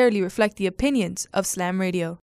necessarily reflect the opinions of Slam Radio.